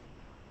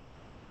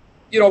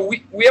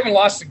 we haven't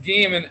lost a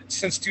game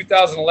since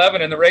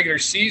 2011 in the regular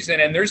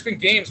season, and there's been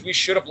games we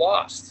should have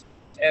lost.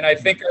 And I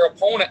think our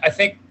opponent,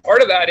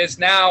 part of that is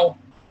now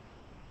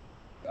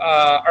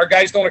our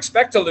guys don't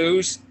expect to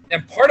lose,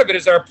 and part of it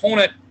is our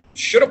opponent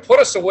should have put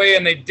us away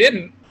and they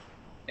didn't,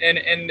 and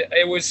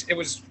it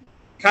was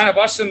kind of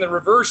us in the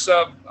reverse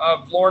of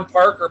Lauren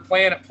Parker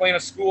playing a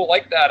school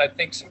like that. I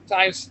think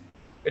sometimes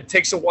it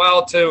takes a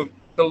while to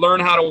learn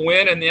how to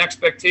win and the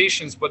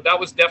expectations, but that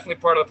was definitely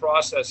part of the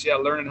process. Yeah,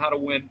 learning how to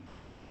win.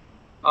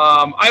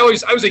 I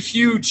was a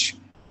huge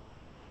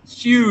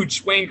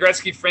Wayne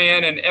Gretzky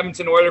fan and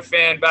Edmonton Oilers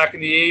fan back in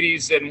the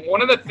 80s, and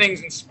one of the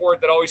things in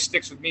sport that always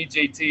sticks with me,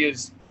 JT,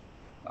 is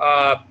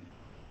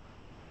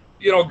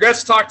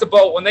Gretz talked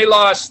about when they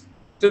lost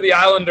to the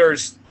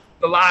Islanders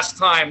the last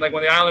time, like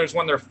when the Islanders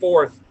won their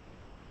fourth.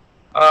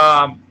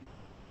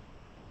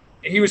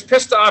 He was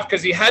pissed off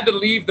because he had to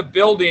leave the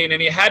building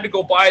and he had to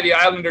go by the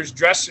Islanders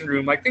dressing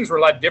room. Like, things were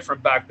a lot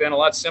different back then, a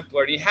lot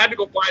simpler. And he had to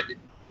go by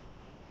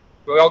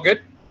we all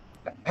good?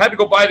 Had to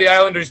go by the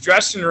Islanders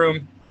dressing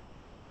room,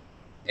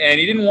 and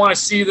he didn't want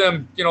to see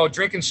them,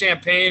 drinking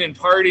champagne and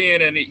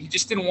partying, and he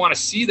just didn't want to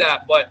see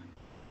that. But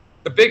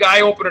the big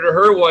eye opener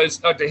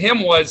to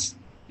him was,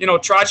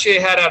 Trottier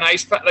had an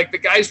ice pack. Like, the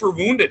guys were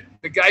wounded.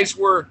 The guys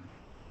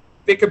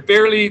they could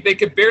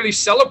barely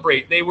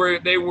celebrate. They were,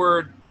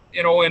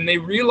 and they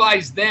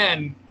realized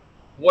then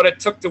what it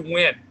took to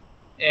win.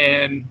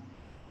 And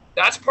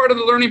that's part of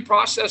the learning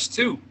process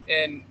too.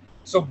 And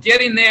so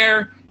getting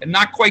there and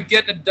not quite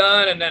getting it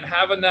done, and then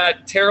having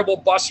that terrible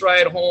bus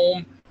ride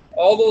home,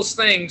 all those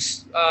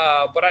things.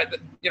 But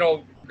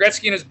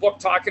Gretzky in his book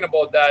talking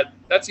about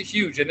that's a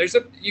huge, and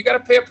you got to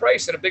pay a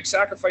price and a big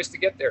sacrifice to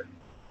get there.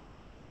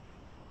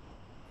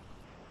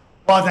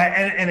 Well,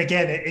 and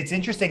again, it's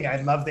interesting.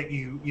 I love that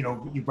you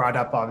brought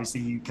up,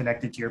 obviously you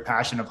connected to your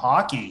passion of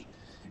hockey,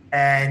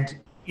 and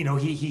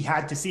he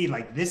had to see,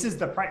 like, this is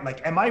the price.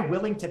 Like, am I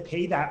willing to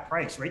pay that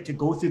price, right? To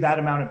go through that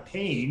amount of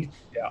pain,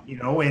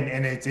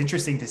 and it's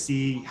interesting to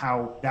see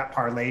how that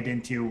parlayed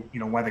into,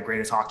 one of the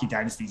greatest hockey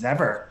dynasties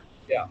ever.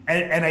 Yeah.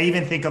 And I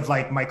even think of,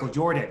 like, Michael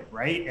Jordan,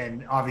 right?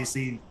 And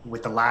obviously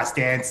with The Last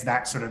Dance,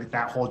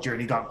 that whole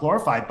journey got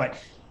glorified, but,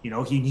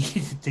 he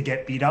needed to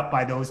get beat up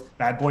by those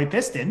bad boy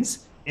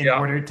Pistons in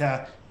order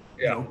to,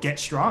 get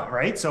strong,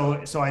 right?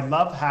 So I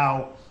love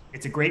how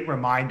it's a great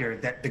reminder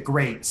that the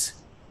greats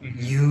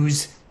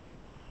use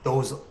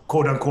those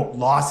quote unquote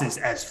losses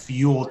as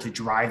fuel to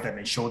drive them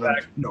and show them,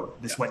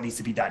 this is what needs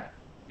to be done.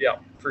 Yeah,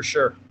 for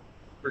sure.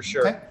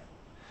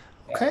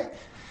 Okay.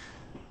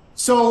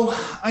 So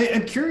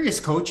I'm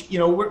curious, Coach,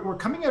 we're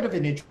coming out of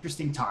an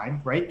interesting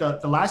time, right?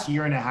 The last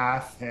year and a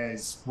half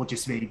has, we'll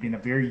just say, been a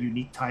very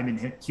unique time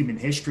in human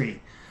history.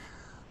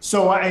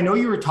 So I know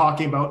you were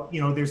talking about,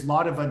 there's a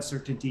lot of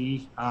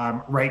uncertainty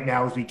right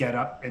now as we get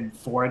up and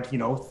forward,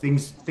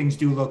 things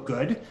do look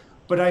good.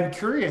 But I'm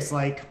curious,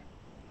 like,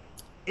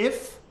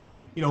 if,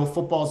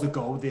 football's a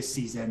go this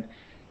season,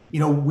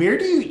 where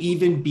do you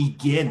even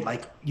begin?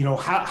 Like,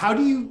 how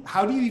do you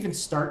even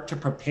start to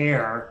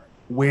prepare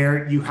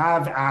where you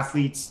have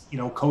athletes,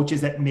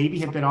 coaches that maybe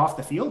have been off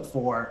the field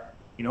for,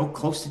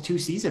 close to 2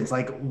 seasons?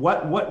 Like,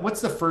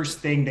 what's the first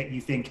thing that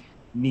you think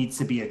needs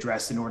to be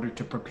addressed in order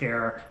to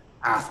prepare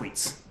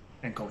athletes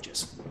and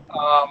coaches?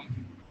 I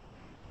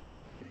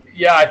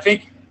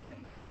think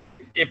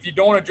if you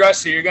don't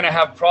address it, you're going to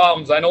have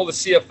problems. I know the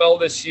CFL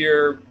this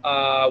year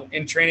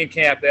in training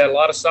camp, they had a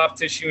lot of soft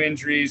tissue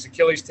injuries,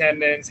 Achilles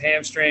tendons,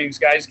 hamstrings,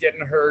 guys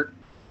getting hurt.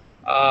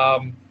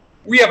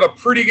 We have a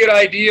pretty good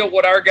idea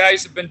what our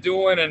guys have been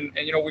doing, and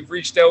we've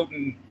reached out,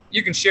 and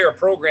you can share a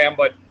program,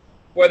 but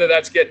whether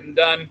that's getting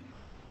done,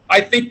 I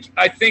think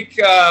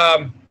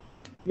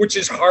which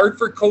is hard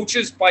for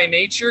coaches by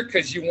nature,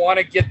 because you want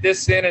to get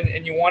this in,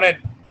 and you want to,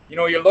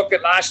 you look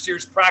at last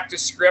year's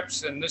practice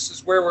scripts, and this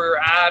is where we're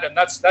at, and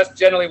that's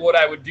generally what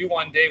I would do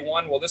on day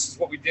one. Well, this is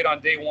what we did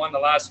on day one the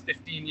last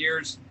 15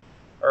 years,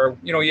 or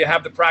you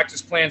have the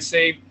practice plan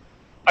saved.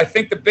 I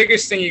think the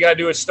biggest thing you got to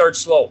do is start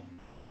slow.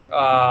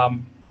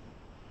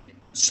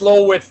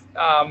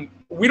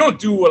 We don't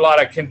do a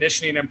lot of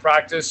conditioning in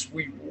practice.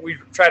 We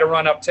try to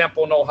run up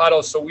tempo, no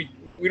huddle, so we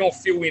don't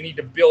feel we need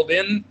to build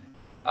in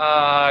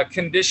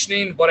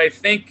conditioning. But I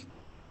think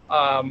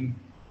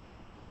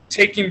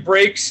taking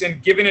breaks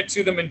and giving it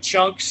to them in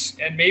chunks,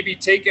 and maybe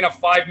taking a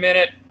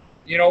 5-minute,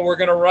 we're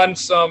going to run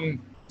some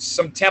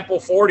some tempo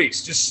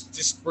 40s.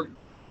 Just we're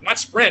not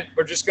sprint.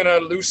 We're just going to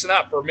loosen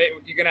up, or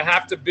you're going to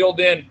have to build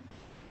in.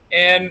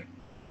 And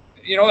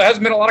there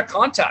hasn't been a lot of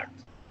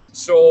contact.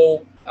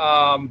 So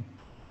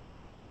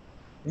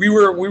we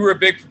were a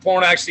big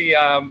proponent. Actually,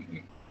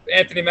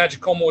 Anthony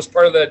Magicomo was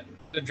part of the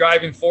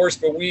driving force,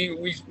 but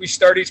we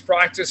start each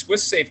practice with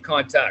safe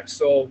contact.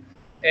 So,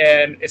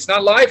 and it's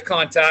not live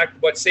contact,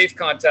 but safe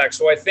contact.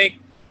 So I think,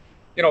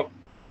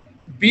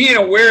 being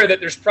aware that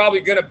there's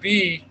probably going to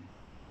be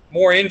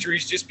more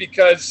injuries just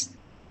because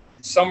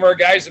some of our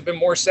guys have been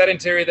more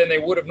sedentary than they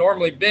would have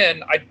normally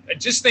been. I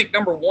just think,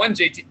 number one,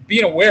 JT,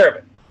 being aware of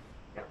it.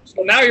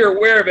 So now you're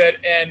aware of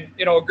it, and,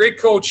 a great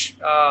coach,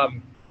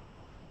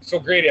 so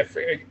great, I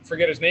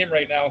forget his name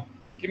right now.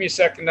 Give me a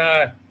second.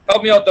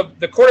 Help me out.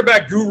 The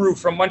quarterback guru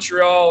from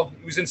Montreal,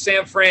 who's in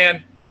San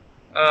Fran.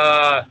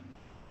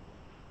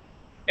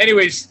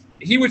 Anyways,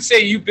 he would say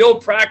you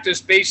build practice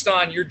based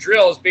on your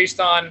drills, based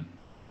on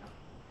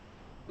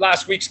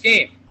last week's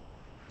game.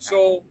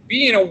 So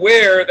being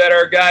aware that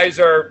our guys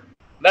are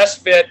less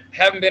fit,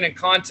 haven't been in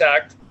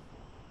contact,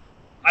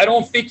 I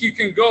don't think you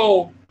can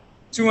go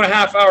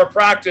 2.5 hour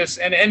practice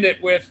and end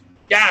it with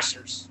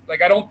gassers.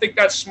 Like, I don't think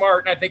that's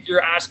smart, and I think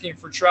you're asking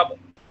for trouble.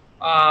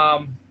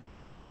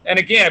 And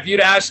again, if you'd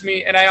asked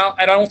me, and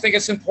I don't think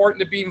it's important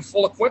to be in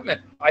full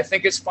equipment. I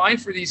think it's fine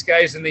for these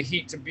guys in the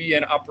heat to be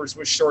in uppers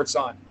with shorts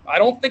on. I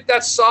don't think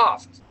that's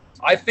soft.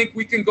 I think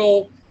we can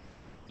go,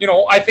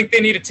 I think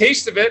they need a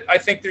taste of it. I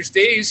think there's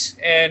days,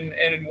 and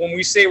when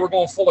we say we're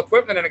going full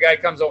equipment and a guy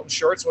comes out in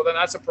shorts, well, then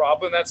that's a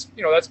problem. That's,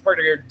 that's part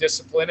of your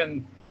discipline.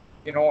 And,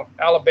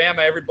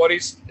 Alabama,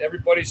 everybody's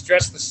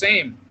dressed the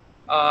same.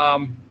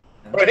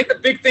 But I think the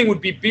big thing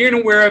would be being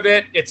aware of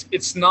it.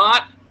 It's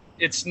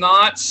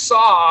not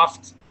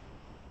soft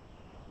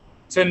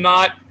to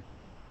not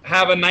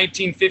have a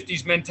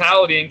 1950s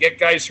mentality and get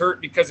guys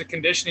hurt because of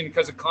conditioning,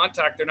 because of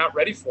contact they're not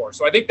ready for.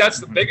 So I think that's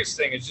the biggest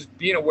thing, is just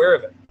being aware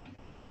of it.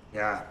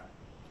 Yeah.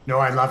 No,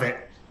 I love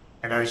it.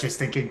 And I was just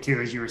thinking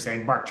too, as you were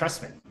saying, Mark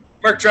Trestman.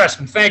 Mark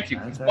Trestman, thank you.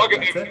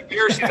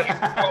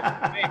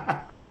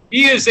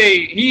 He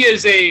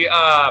is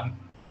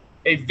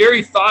a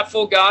very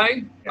thoughtful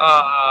guy.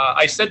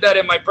 I said that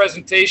in my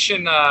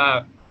presentation.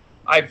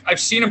 I've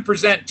seen him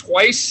present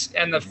twice,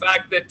 and the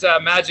fact that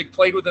Magic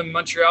played with him in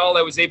Montreal,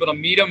 I was able to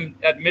meet him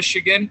at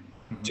Michigan.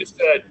 Just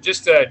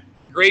a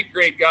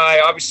great guy.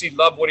 Obviously,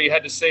 loved what he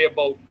had to say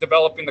about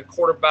developing the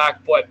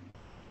quarterback, but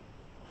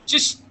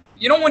just,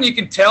 when you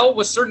can tell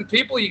with certain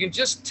people, you can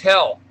just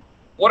tell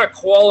what a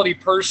quality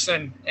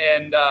person,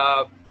 and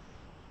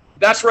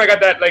that's where I got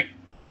that. Like,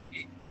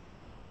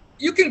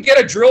 you can get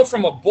a drill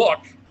from a book,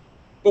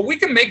 but we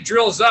can make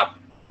drills up.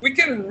 We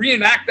can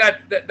reenact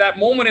that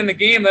moment in the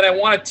game that I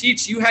want to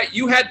teach. You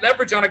had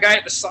leverage on a guy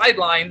at the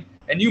sideline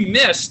and you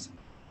missed.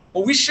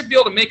 Well, we should be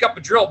able to make up a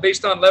drill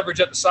based on leverage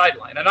at the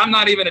sideline. And I'm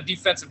not even a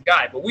defensive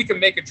guy, but we can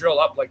make a drill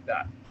up like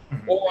that.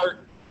 Or,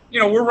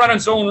 we're running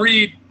zone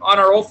read on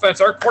our offense.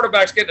 Our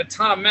quarterback's getting a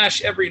ton of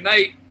mesh every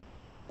night.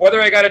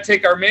 Whether I got to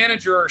take our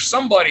manager or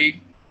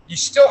somebody, you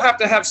still have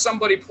to have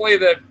somebody play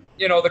the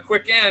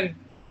quick end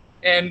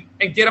and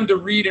get them to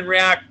read and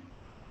react,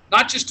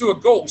 not just to a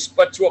ghost,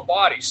 but to a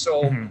body.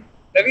 So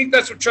I think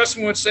that's what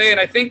Trestman would say. And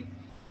I think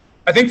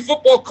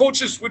football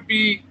coaches would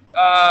be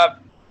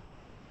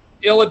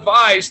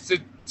ill-advised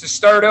to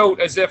start out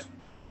as if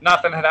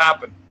nothing had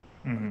happened.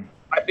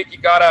 I think you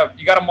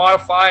gotta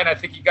modify, and I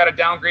think you gotta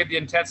downgrade the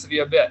intensity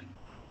a bit.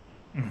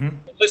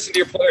 Listen to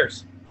your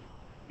players.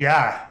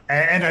 Yeah,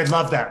 and I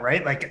love that,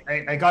 right? Like,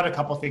 I got a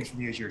couple things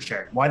from you as you were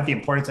sharing. One, the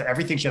importance of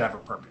everything should have a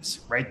purpose,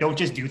 right? Don't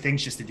just do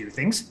things just to do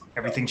things.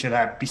 Everything should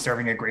be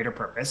serving a greater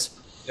purpose.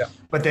 Yeah.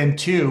 But then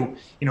two,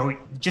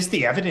 just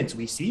the evidence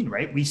we've seen,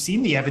 right? We've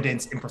seen the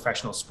evidence in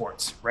professional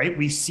sports, right?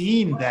 We've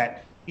seen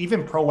that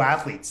even pro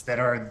athletes that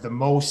are the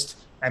most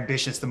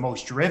ambitious, the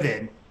most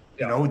driven,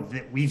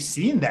 that we've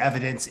seen the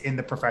evidence in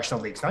the professional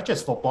leagues, not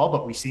just football,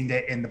 but we've seen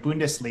it in the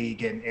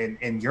Bundesliga and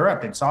in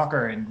Europe and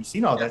soccer, and we've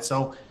seen all that.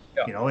 So,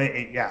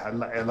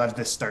 I love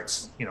this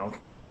starts,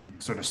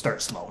 sort of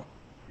start slow.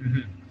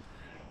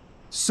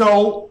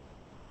 So,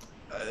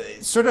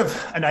 sort of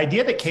an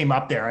idea that came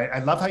up there. I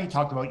love how you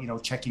talked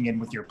about, checking in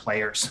with your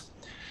players.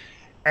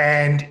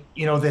 And,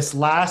 this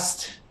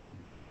last,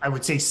 I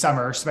would say,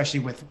 summer, especially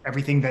with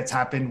everything that's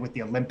happened with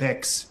the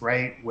Olympics,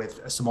 right?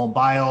 With Simone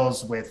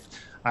Biles, with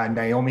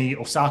Naomi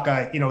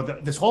Osaka,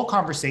 this whole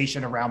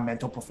conversation around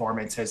mental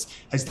performance has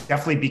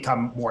definitely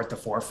become more at the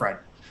forefront.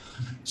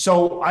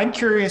 So I'm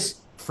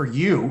curious for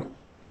you,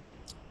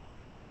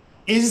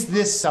 is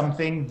this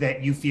something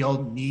that you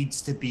feel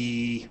needs to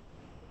be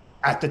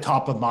at the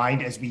top of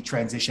mind as we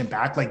transition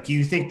back? Like, do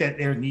you think that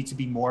there needs to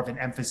be more of an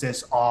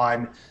emphasis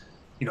on,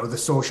 the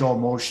social,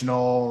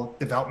 emotional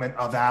development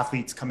of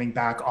athletes coming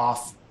back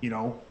off, a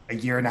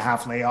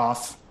 1.5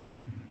 layoff?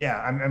 Yeah,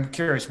 I'm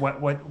curious,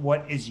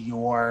 what is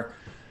your,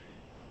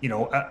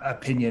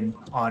 opinion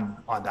on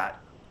that?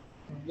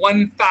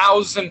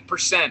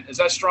 1,000%. Is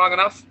that strong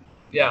enough?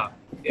 Yeah.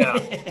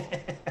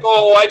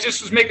 So I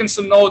just was making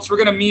some notes. We're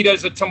going to meet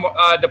as a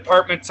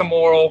department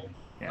tomorrow.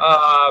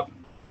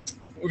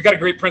 we've got a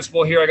great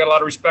principal here. I got a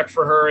lot of respect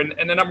for her.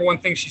 And the number one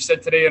thing she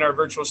said today in our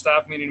virtual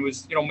staff meeting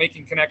was,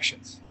 making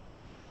connections.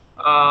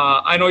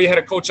 I know you had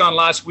a coach on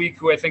last week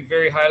who I think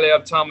very highly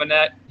of, Tom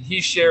Manette.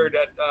 He shared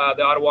at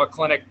the Ottawa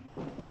Clinic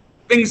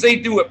things they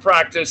do at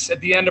practice, at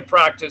the end of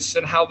practice,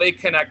 and how they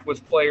connect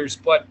with players.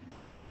 But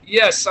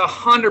yes,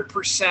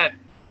 100%,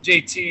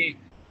 JT.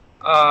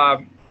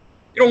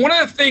 One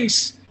of the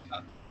things,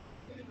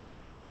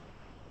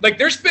 like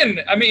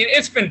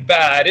it's been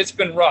bad. It's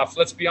been rough,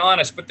 let's be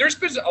honest. But there's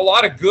been a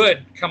lot of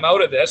good come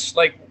out of this.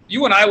 Like,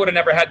 you and I would have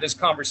never had this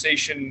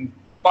conversation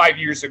 5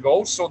 years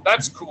ago. So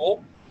that's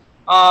cool.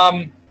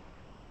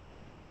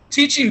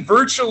 Teaching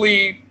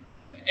virtually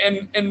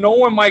and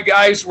knowing my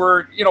guys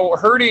were,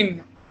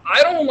 hurting.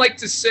 I don't like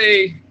to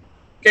say,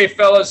 okay,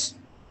 fellas,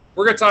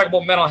 we're going to talk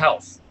about mental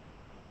health.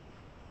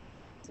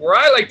 Where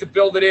I like to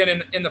build it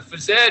in the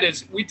phys ed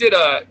is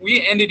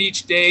we ended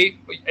each day,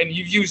 and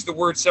you've used the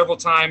word several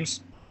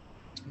times,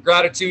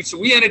 gratitude. So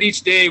we ended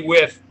each day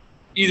with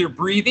either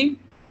breathing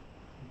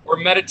or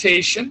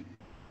meditation.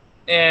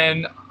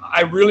 And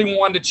I really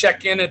wanted to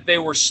check in if they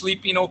were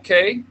sleeping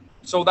okay.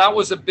 So that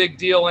was a big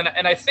deal.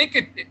 And I think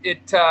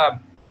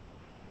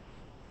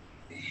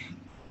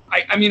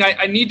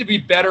I need to be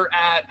better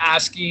at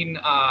asking,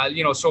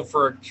 so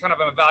for kind of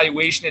an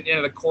evaluation at the end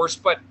of the course,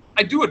 but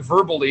I do it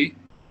verbally,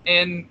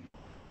 and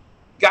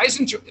guys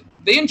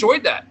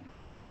enjoyed that.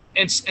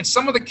 And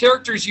some of the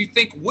characters you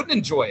think wouldn't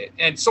enjoy it.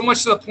 And so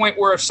much to the point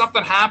where if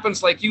something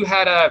happens, like you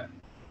had a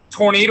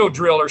tornado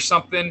drill or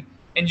something,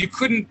 and you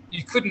couldn't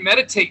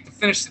meditate to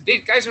finish the day,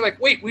 guys are like,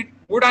 wait,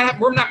 we're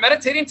not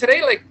meditating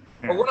today? Like,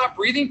 or we're not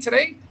breathing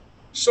today?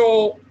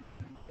 So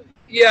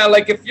yeah,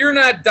 like if you're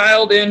not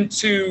dialed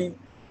into,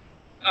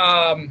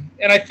 and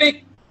I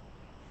think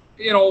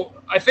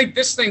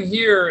this thing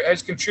here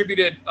has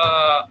contributed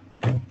a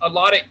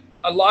lot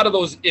of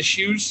those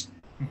issues.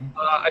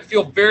 I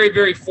feel very,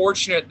 very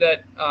fortunate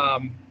that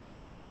I'm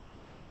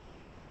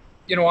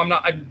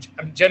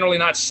generally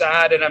not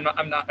sad, and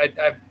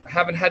I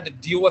haven't had to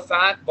deal with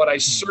that, but I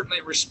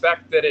certainly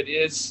respect that it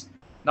is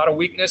not a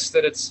weakness,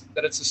 that it's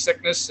a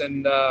sickness,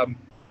 and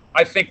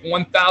I think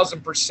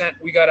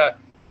 1,000% we gotta.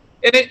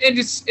 And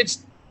it's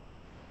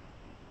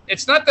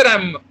not that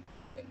I'm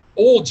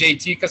old,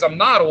 JT, because I'm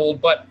not old,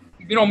 but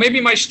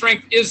maybe my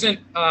strength isn't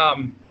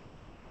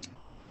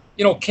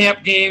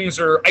camp games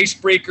or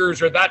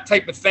icebreakers or that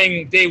type of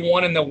thing day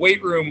one in the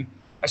weight room.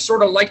 I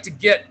sort of like to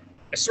get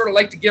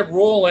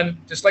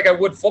rolling, just like I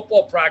would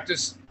football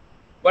practice.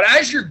 But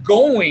as you're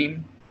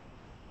going,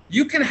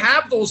 you can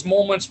have those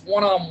moments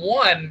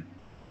one-on-one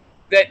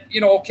that,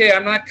 okay,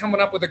 I'm not coming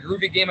up with a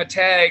groovy game of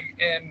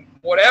tag and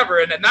whatever.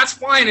 And that's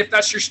fine if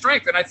that's your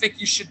strength. And I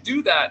think you should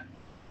do that.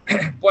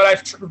 But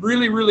I've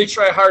really, really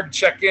tried hard to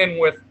check in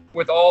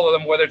with all of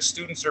them, whether it's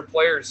students or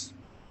players,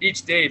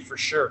 each day for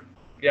sure.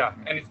 Yeah.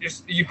 And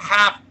you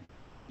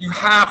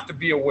have to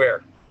be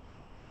aware.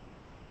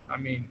 I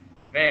mean,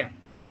 man,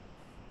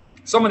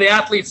 some of the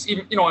athletes,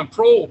 even, in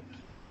pro,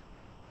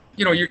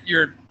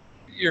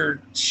 you're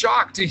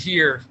shocked to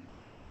hear,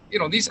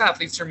 these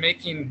athletes are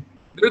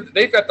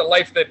they've got the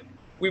life that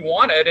we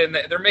wanted, and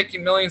they're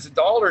making millions of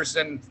dollars,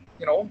 and,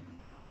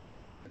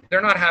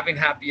 they're not having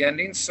happy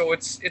endings. So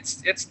it's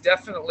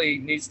definitely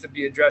needs to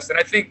be addressed. And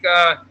I think,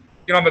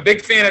 I'm a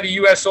big fan of the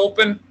U.S.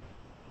 Open.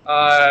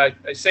 I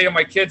say to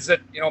my kids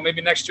that,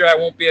 maybe next year I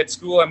won't be at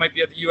school. I might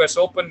be at the U.S.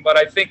 Open, but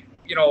I think,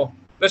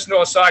 listen to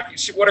Osaka,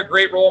 what a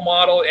great role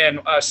model. And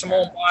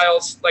Simone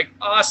Biles, like,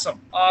 awesome.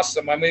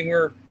 I mean,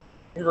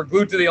 we were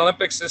glued to the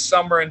Olympics this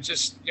summer, and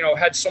just,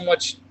 had so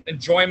much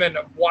enjoyment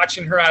of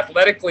watching her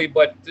athletically,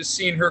 but just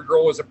seeing her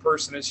grow as a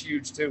person is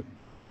huge too.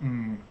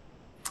 Mm.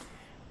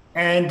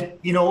 And,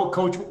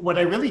 Coach, what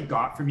I really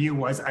got from you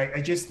was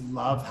I just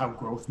love how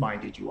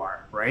growth-minded you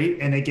are, right?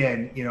 And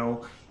again,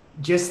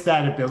 just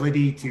that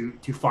ability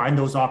to find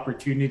those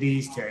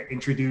opportunities to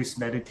introduce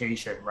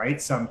meditation,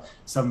 right? Some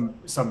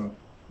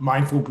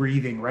mindful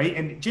breathing, right?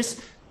 And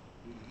just,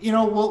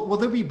 will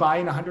they be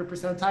buying 100%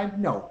 of the time?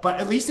 No, but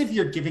at least if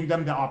you're giving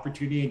them the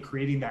opportunity and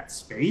creating that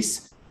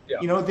space,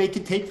 yeah, they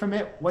can take from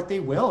it what they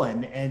will,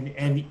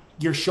 and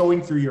you're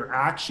showing through your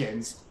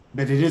actions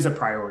that it is a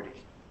priority.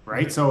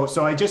 Right. So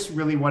I just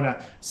really want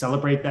to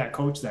celebrate that,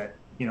 Coach, that,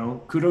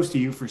 kudos to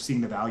you for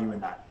seeing the value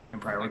in that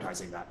and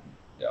prioritizing that.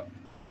 Yeah.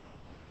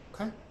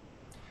 Okay.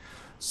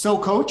 So,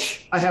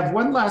 Coach, I have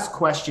one last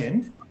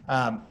question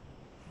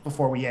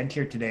before we end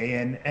here today.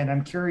 And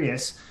I'm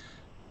curious,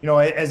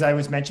 as I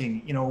was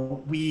mentioning,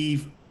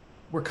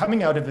 we're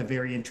coming out of a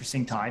very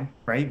interesting time,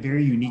 right?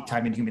 Very unique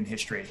time in human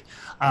history.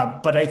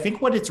 But I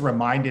think what it's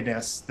reminded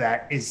us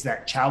is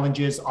that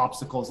challenges,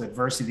 obstacles,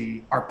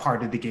 adversity are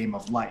part of the game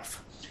of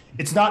life.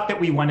 It's not that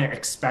we want to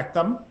expect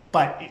them,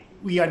 but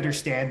we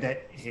understand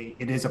that, hey,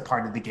 it is a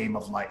part of the game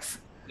of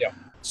life. Yeah.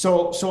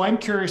 So I'm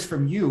curious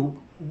from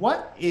you,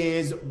 what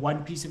is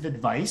one piece of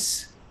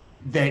advice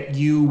that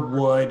you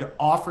would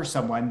offer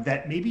someone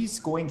that maybe is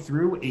going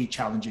through a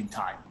challenging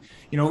time?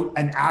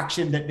 An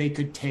action that they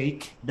could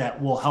take that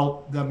will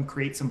help them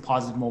create some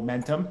positive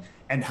momentum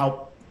and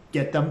help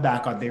get them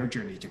back on their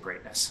journey to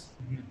greatness.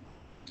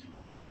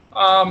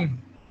 Well,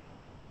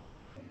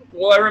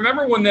 I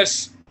remember when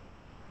this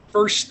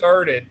first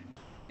started,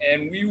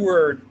 and we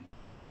were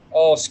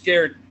all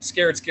scared.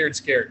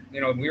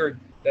 You know, we were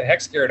the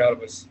heck scared out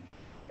of us.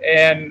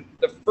 And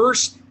the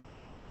first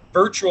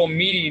virtual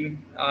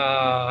meeting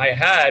I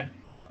had,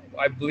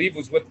 I believe,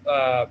 was with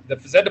the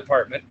phys ed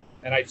department.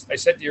 And I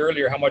said to you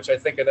earlier how much I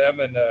think of them,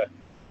 and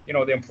you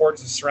know, the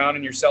importance of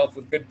surrounding yourself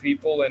with good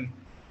people. And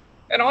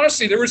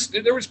honestly, there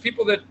was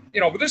people that, you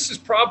know, but this is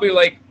probably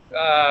like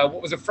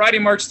what was it, Friday,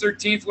 March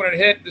 13th when it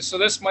hit. So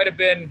this might have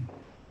been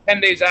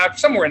 10 days after,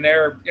 somewhere in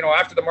there, you know,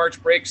 after the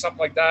March break, something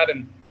like that.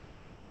 And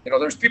you know,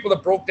 there's people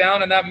that broke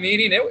down in that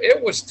meeting.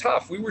 It was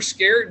tough. We were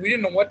scared. We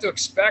didn't know what to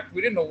expect.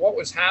 We didn't know what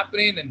was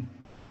happening.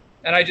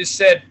 And I just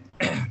said,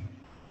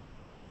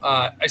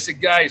 I said,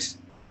 guys,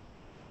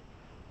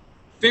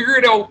 figure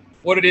it out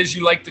what it is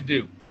you like to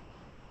do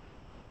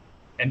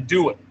and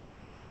do it.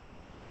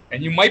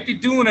 And you might be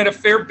doing it a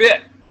fair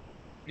bit,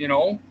 you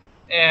know.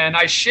 And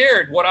I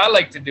shared what I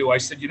like to do. I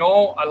said, you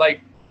know, I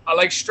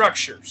like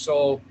structure.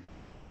 So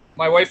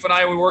my wife and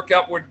I, we work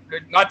out. We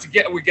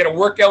get a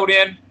workout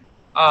in.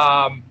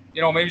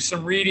 You know, maybe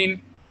some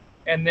reading,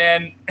 and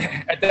then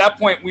at that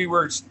point we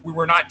were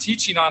not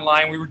teaching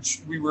online.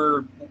 We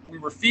were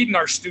feeding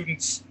our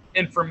students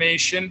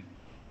information,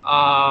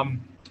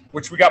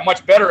 which we got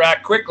much better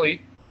at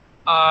quickly.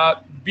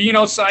 Being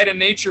outside in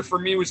nature for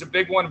me was a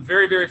big one.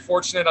 Very, very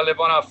fortunate. I live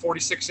on a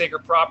 46-acre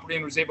property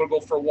and was able to go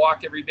for a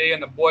walk every day in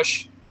the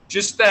bush.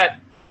 Just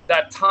that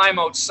time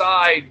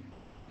outside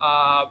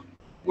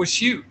was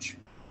huge.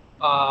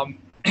 And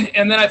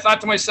then I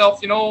thought to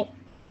myself, you know.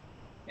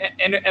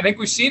 And I think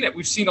we've seen it.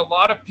 We've seen a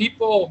lot of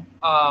people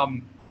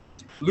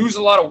lose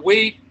a lot of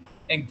weight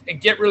and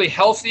get really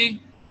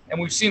healthy.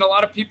 And we've seen a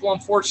lot of people,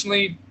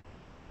 unfortunately,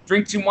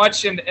 drink too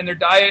much in their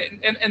diet.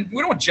 And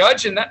we don't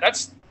judge. And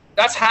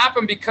that's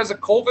happened because of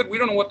COVID. We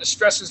don't know what the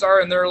stresses are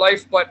in their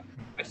life. But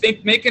I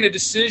think making a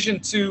decision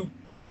to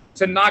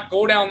not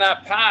go down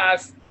that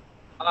path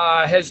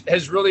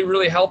has really,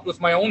 really helped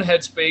with my own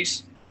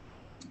headspace.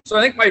 So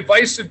I think my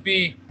advice would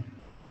be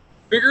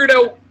figure it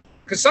out.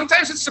 Because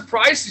sometimes it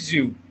surprises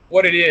you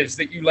what it is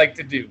that you like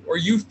to do, or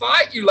you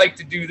thought you liked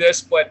to do this,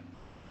 but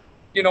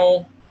you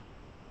know,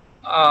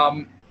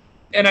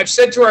 and I've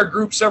said to our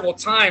group several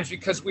times,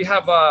 because we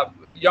have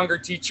younger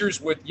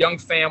teachers with young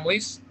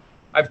families,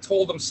 I've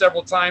told them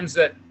several times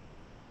that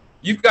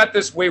you've got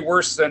this way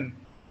worse than,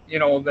 you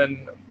know,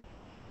 than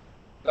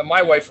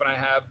my wife and I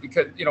have,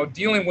 because, you know,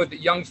 dealing with a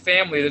young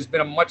family, there's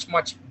been a much,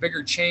 much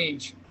bigger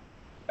change.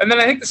 And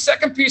then I think the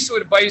second piece of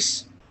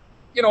advice,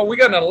 you know, we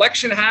got an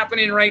election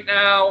happening right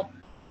now.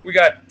 We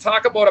got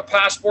talk about a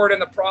passport in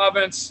the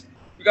province.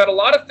 We got a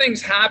lot of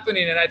things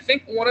happening. And I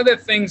think one of the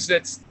things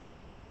that's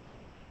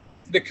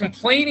the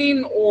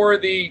complaining or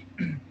the,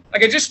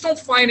 like, I just don't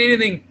find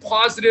anything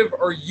positive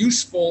or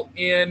useful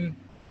in,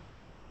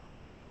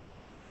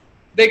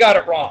 they got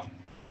it wrong.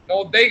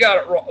 No, they got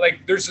it wrong.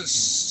 Like, there's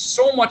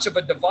so much of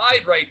a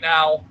divide right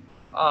now.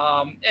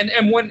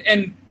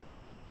 And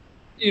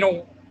you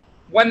know,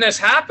 when this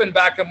happened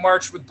back in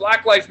March with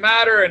Black Lives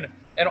Matter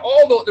and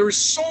although there were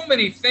so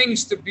many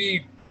things to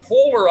be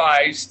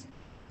polarized,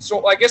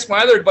 so I guess my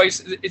other advice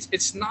is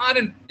it's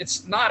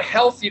not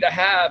healthy to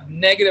have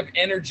negative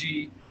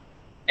energy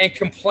and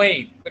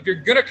complain. If you're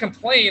gonna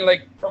complain,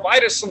 like,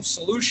 provide us some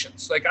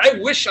solutions. Like, I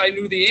wish I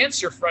knew the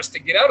answer for us to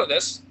get out of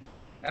this,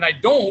 and I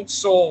don't.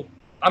 So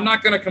I'm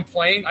not gonna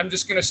complain. I'm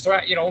just gonna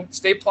start, you know,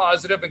 stay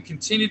positive and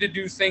continue to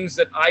do things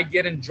that I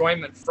get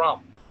enjoyment from.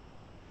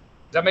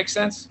 Does that make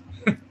sense?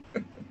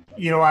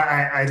 You know,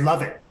 I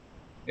love it.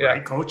 Yeah.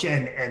 Right, Coach?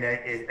 And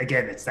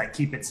again, it's that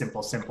keep it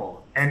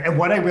simple. And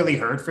what I really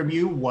heard from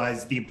you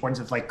was the importance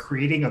of, like,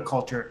 creating a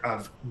culture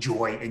of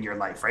joy in your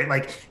life, right?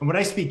 Like, and when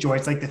I speak joy,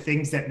 it's like the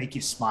things that make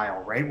you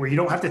smile, right? Where you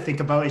don't have to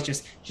think about it,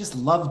 it's just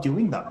love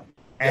doing them.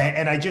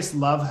 And I just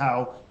love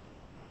how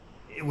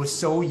it was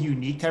so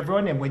unique to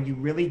everyone. And when you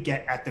really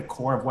get at the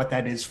core of what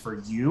that is for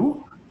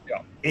you,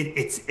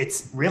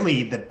 it's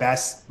really the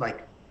best,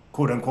 like,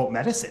 quote unquote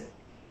medicine,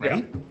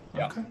 right?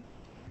 Yeah. Okay.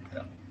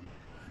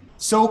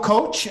 So,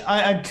 Coach,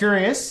 I'm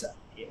curious,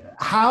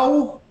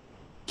 how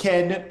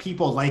can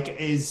people, like,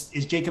 is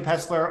Jacob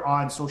Hespeler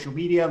on social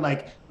media?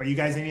 Like, are you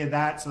guys any of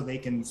that, so they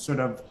can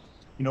sort of,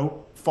 you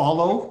know,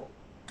 follow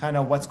kind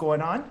of what's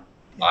going on?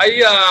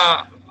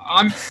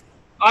 I'm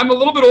a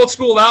little bit old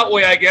school that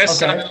way, I guess.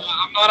 Okay.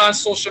 I'm not on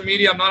social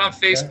media. I'm not on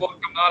Facebook.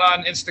 Okay. I'm not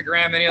on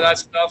Instagram, any of that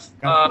stuff.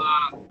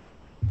 Okay.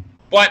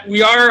 But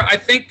we are, I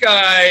think,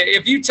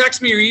 if you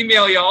text me or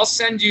email you, I'll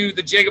send you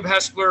the Jacob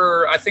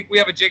Hespeler. I think we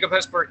have a Jacob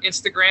Hespeler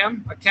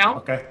Instagram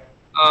account. Okay.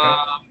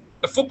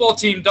 The football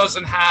team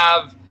doesn't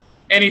have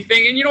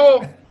anything. And, you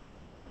know,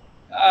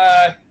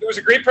 there was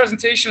a great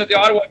presentation at the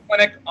Ottawa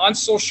Clinic on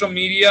social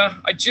media.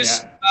 I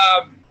just,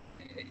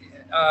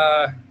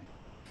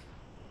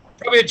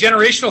 probably a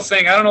generational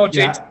thing. I don't know,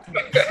 Jake.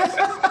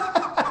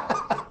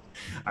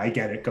 I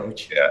get it,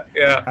 Coach.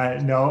 Yeah.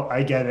 No,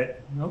 I get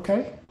it.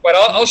 Okay. But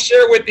I'll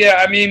share with you.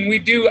 I mean,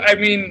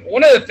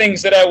 one of the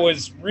things that I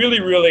was really,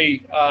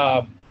 really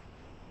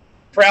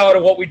proud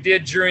of what we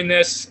did during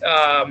this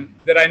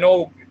that I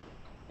know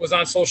was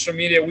on social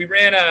media. We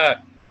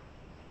ran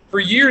for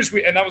years,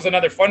 and that was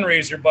another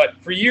fundraiser, but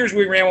for years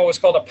we ran what was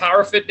called a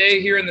Power Fit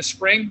Day here in the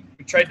spring.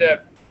 We tried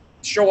to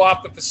show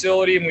off the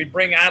facility, and we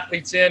bring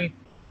athletes in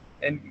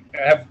and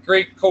have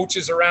great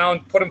coaches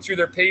around, put them through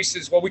their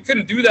paces. Well, we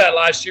couldn't do that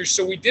last year,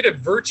 so we did it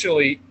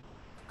virtually,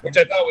 which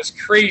I thought was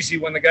crazy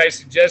when the guy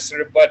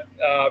suggested it, but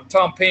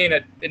Tom Payne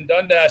in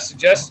Dundas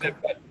suggested it.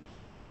 But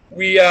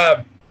we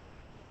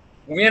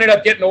ended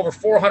up getting over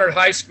 400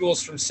 high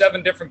schools from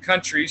 7 different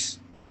countries.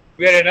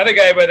 We had another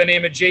guy by the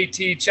name of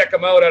JT, check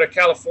him out, out of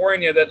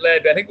California, that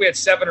led, I think we had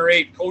 7 or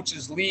 8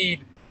 coaches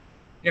lead,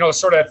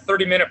 sort of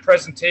 30-minute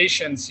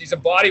presentations. He's a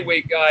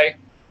bodyweight guy.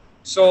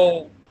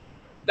 So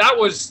that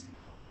was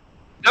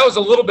a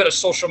little bit of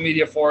social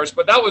media for us,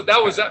 but that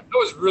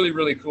was really,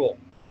 really cool.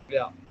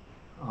 Yeah.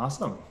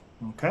 Awesome.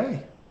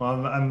 Okay. Well,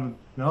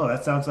 no,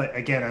 that sounds like,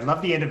 again, I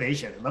love the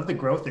innovation. I love the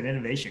growth and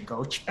innovation,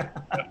 Coach.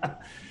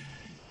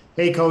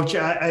 Hey, Coach,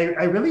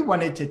 I really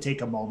wanted to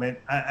take a moment.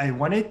 I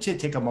wanted to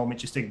take a moment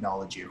just to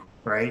acknowledge you,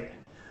 right?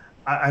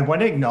 I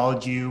want to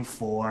acknowledge you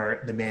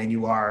for the man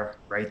you are,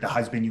 right? The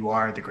husband you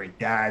are, the great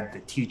dad, the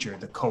teacher,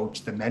 the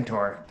coach, the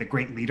mentor, the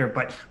great leader,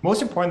 but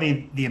most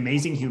importantly, the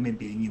amazing human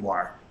being you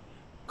are.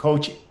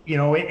 Coach,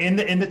 in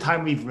the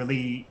time we've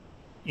really,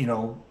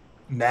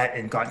 met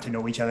and gotten to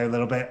know each other a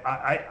little bit,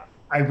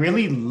 I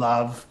really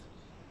love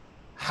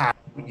how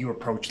you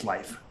approach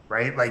life,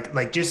 right?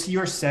 Like just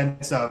your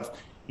sense of,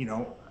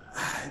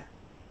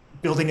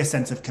 building a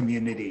sense of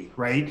community,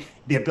 right?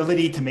 The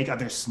ability to make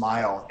others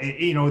smile.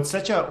 It's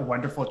such a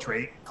wonderful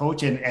trait,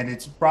 Coach, and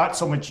it's brought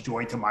so much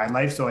joy to my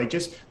life. So I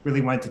just really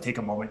wanted to take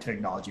a moment to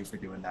acknowledge you for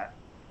doing that.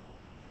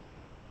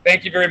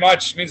 Thank you very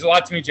much. It means a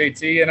lot to me,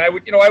 JT. And I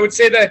would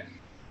say that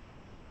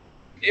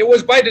it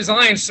was by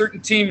design,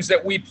 certain teams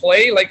that we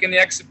play, like in the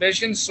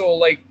exhibition. So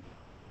like,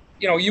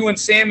 you and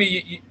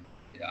Sammy,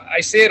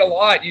 I say it a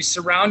lot, you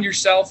surround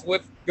yourself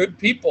with good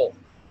people.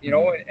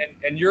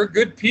 And you're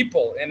good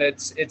people, and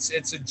it's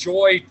a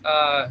joy.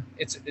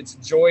 It's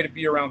a joy to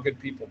be around good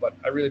people. But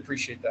I really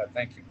appreciate that.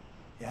 Thank you.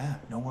 Yeah,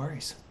 no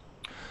worries.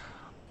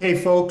 Hey,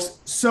 folks.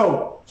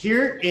 So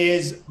here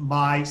is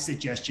my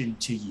suggestion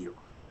to you.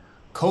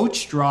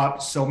 Coach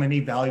dropped so many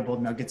valuable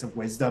nuggets of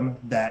wisdom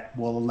that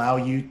will allow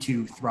you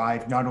to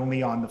thrive not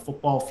only on the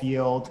football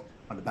field,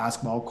 on the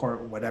basketball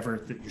court,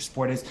 whatever your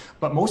sport is,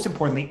 but most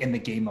importantly in the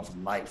game of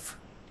life.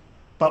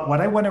 But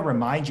what I want to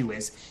remind you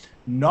is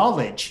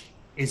knowledge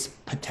is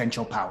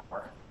potential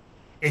power.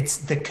 It's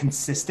the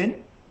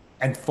consistent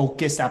and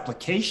focused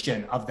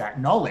application of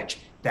that knowledge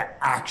that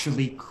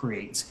actually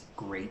creates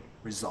great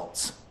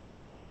results.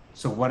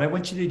 So what I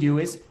want you to do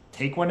is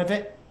take one of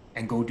it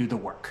and go do the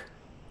work.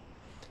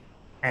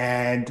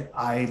 And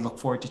I look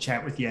forward to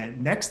chat with you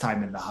next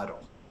time in the huddle.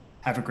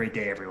 Have a great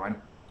day,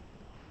 everyone.